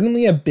was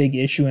certainly a big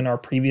issue in our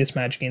previous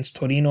match against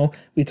Torino.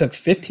 We took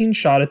 15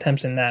 shot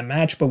attempts in that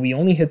match, but we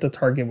only hit the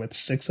target with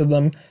 6 of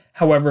them.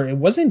 However, it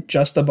wasn't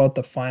just about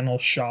the final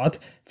shot.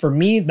 For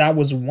me, that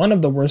was one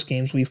of the worst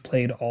games we've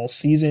played all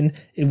season.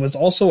 It was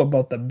also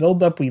about the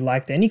build-up. We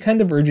lacked any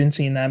kind of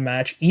urgency in that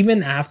match,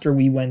 even after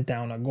we went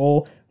down a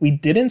goal. We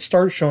didn't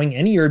start showing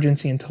any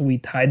urgency until we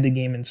tied the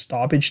game in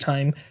stoppage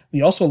time.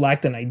 We also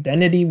lacked an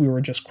identity. We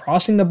were just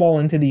crossing the ball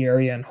into the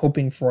area and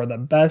hoping for the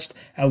best.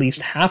 At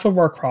least half of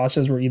our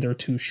crosses were either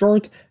too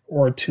short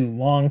or too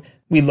long.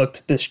 We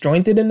looked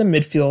disjointed in the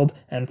midfield,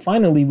 and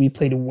finally we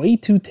played way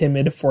too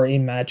timid for a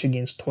match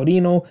against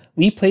Torino.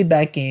 We played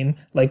that game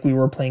like we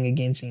were playing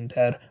against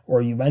Inter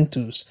or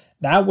Juventus.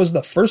 That was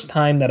the first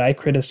time that I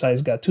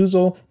criticized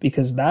Gattuso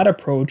because that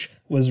approach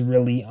was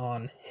really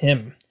on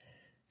him.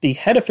 The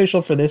head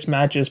official for this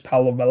match is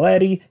Paolo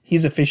Valeri.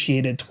 He's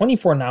officiated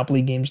 24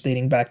 Napoli games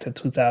dating back to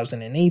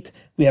 2008.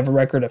 We have a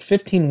record of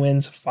 15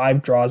 wins,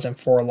 5 draws, and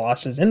 4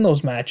 losses in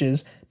those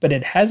matches, but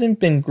it hasn't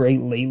been great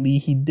lately.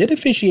 He did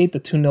officiate the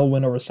 2-0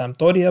 win over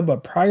Sampdoria,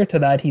 but prior to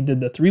that he did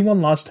the 3-1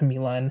 loss to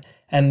Milan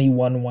and the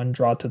 1-1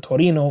 draw to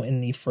Torino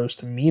in the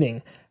first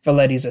meeting.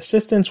 Valeri's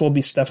assistants will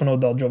be Stefano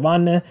Del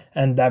Giovanni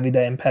and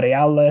Davide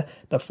Imperiale.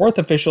 The fourth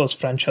official is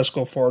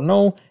Francesco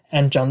Forno,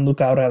 and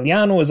Gianluca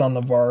Aureliano is on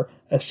the VAR,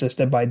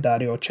 assisted by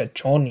Dario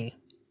Ceccioni.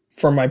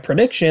 For my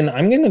prediction,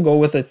 I'm going to go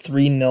with a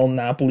 3-0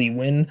 Napoli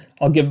win.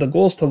 I'll give the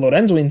goals to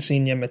Lorenzo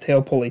Insigne,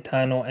 Matteo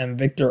Politano, and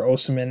Victor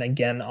Osimhen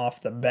again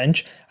off the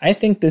bench. I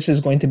think this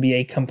is going to be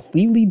a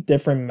completely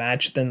different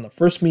match than the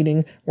first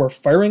meeting. We're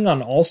firing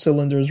on all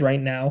cylinders right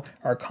now.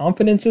 Our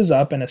confidence is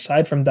up, and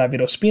aside from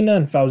David Ospina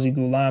and Fauzi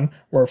Goulam,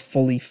 we're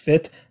fully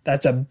fit.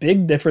 That's a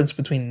big difference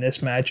between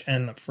this match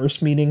and the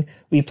first meeting.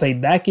 We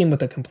played that game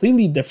with a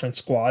completely different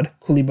squad.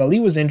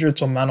 Koulibaly was injured,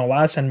 so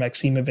Manolas and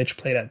Maksimovic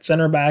played at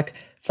center back.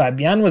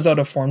 Fabian was out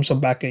of form, so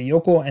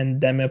Bakayoko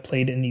and Deme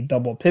played in the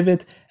double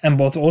pivot, and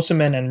both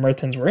Osimhen and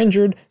Mertens were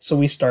injured, so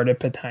we started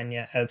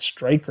Petagna at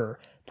striker.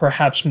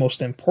 Perhaps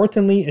most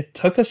importantly, it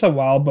took us a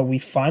while, but we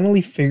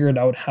finally figured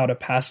out how to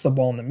pass the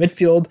ball in the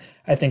midfield.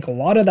 I think a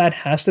lot of that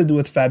has to do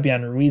with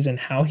Fabian Ruiz and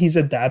how he's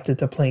adapted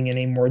to playing in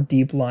a more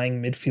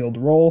deep-lying midfield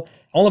role.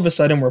 All of a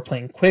sudden, we're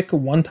playing quick,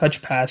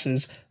 one-touch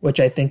passes, which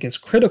I think is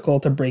critical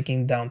to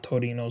breaking down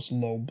Torino's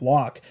low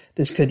block.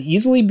 This could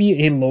easily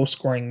be a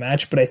low-scoring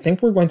match, but I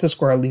think we're going to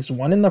score at least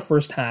 1 in the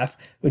first half,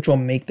 which will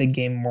make the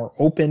game more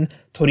open.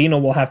 Torino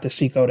will have to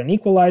seek out an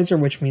equalizer,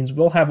 which means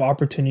we'll have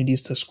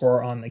opportunities to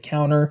score on the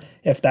counter.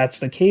 If that's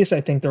the case, I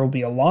think there will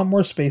be a lot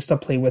more space to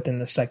play with in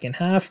the second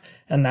half,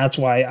 and that's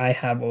why I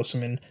have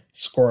Osimhen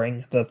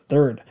scoring the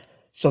third.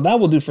 So that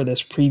will do for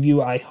this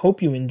preview. I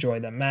hope you enjoy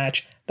the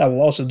match. That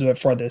will also do it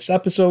for this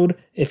episode.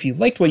 If you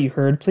liked what you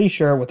heard, please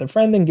share it with a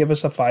friend and give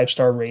us a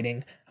 5-star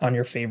rating on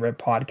your favorite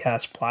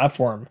podcast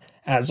platform.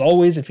 As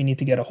always, if you need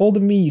to get a hold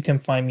of me, you can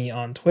find me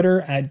on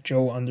Twitter at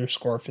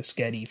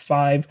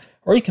Joe_Fischetti5,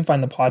 or you can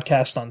find the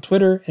podcast on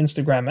Twitter,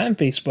 Instagram, and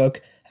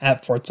Facebook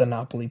at Forza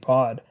Napoli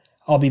Pod.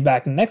 I'll be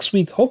back next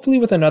week, hopefully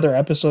with another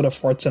episode of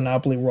Forza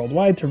Napoli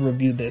Worldwide to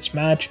review this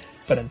match,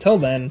 but until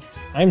then,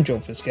 I'm Joe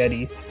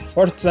Fischetti.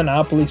 Forza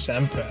Napoli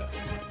sempre!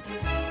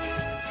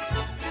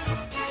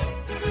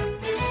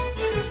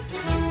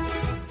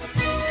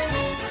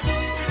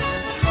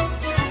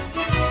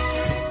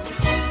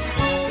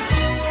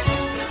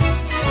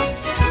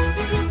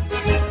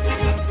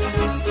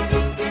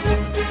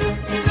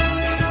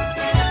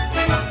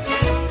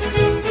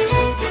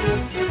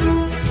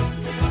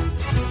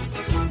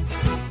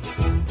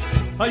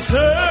 Ai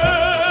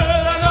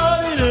sera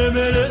nani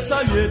nemere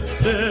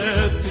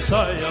sagliette tu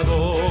sai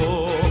adò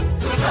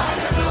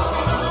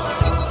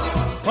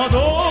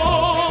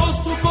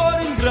stu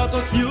cuore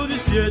ingrato chiudi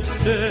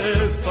spiette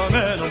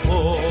famelo un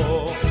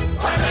po'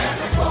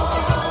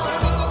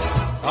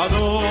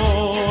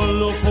 adò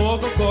lo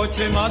fuoco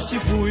coce ma si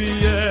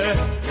fuie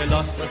e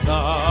lascia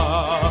sta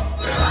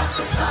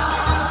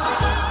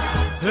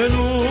e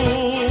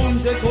non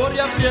te corri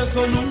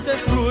appresso non te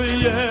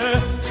sfruie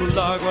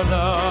sulla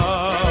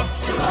guarda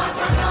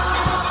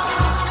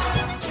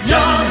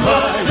Yamma,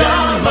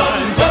 yamma,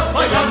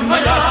 yamma, yamma,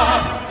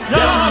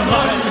 yamma,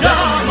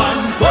 yamma,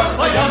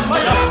 yamma, yamma,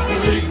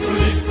 curi,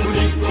 curi,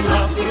 curi, cura,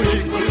 curi,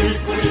 curi,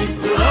 curi,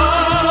 cura.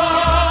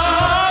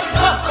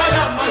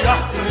 Yamma, yamma,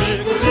 curi,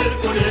 curi,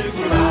 curi,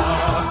 cura.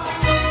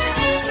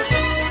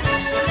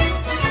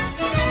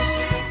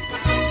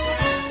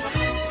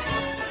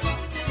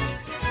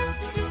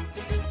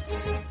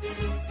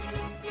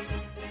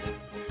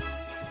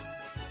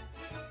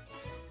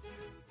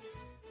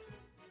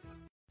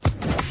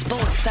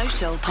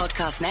 Social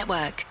Podcast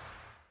Network.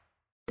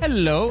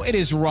 Hello, it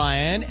is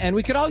Ryan, and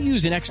we could all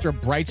use an extra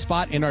bright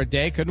spot in our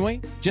day, couldn't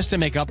we? Just to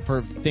make up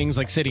for things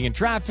like sitting in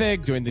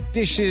traffic, doing the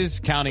dishes,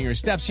 counting your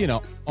steps, you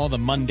know, all the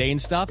mundane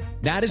stuff.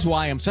 That is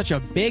why I'm such a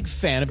big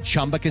fan of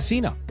Chumba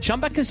Casino.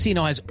 Chumba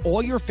Casino has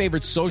all your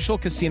favorite social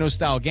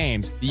casino-style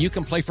games that you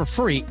can play for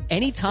free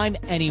anytime,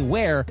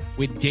 anywhere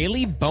with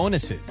daily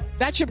bonuses.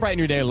 That should brighten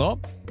your day a little.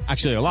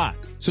 Actually, a lot.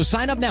 So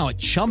sign up now at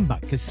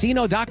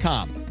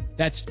ChumbaCasino.com.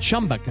 That's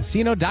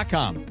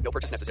ChumbaCasino.com. No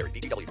purchase necessary.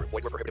 VGW Group.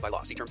 Void where prohibited by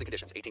law. See terms and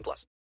conditions. 18+.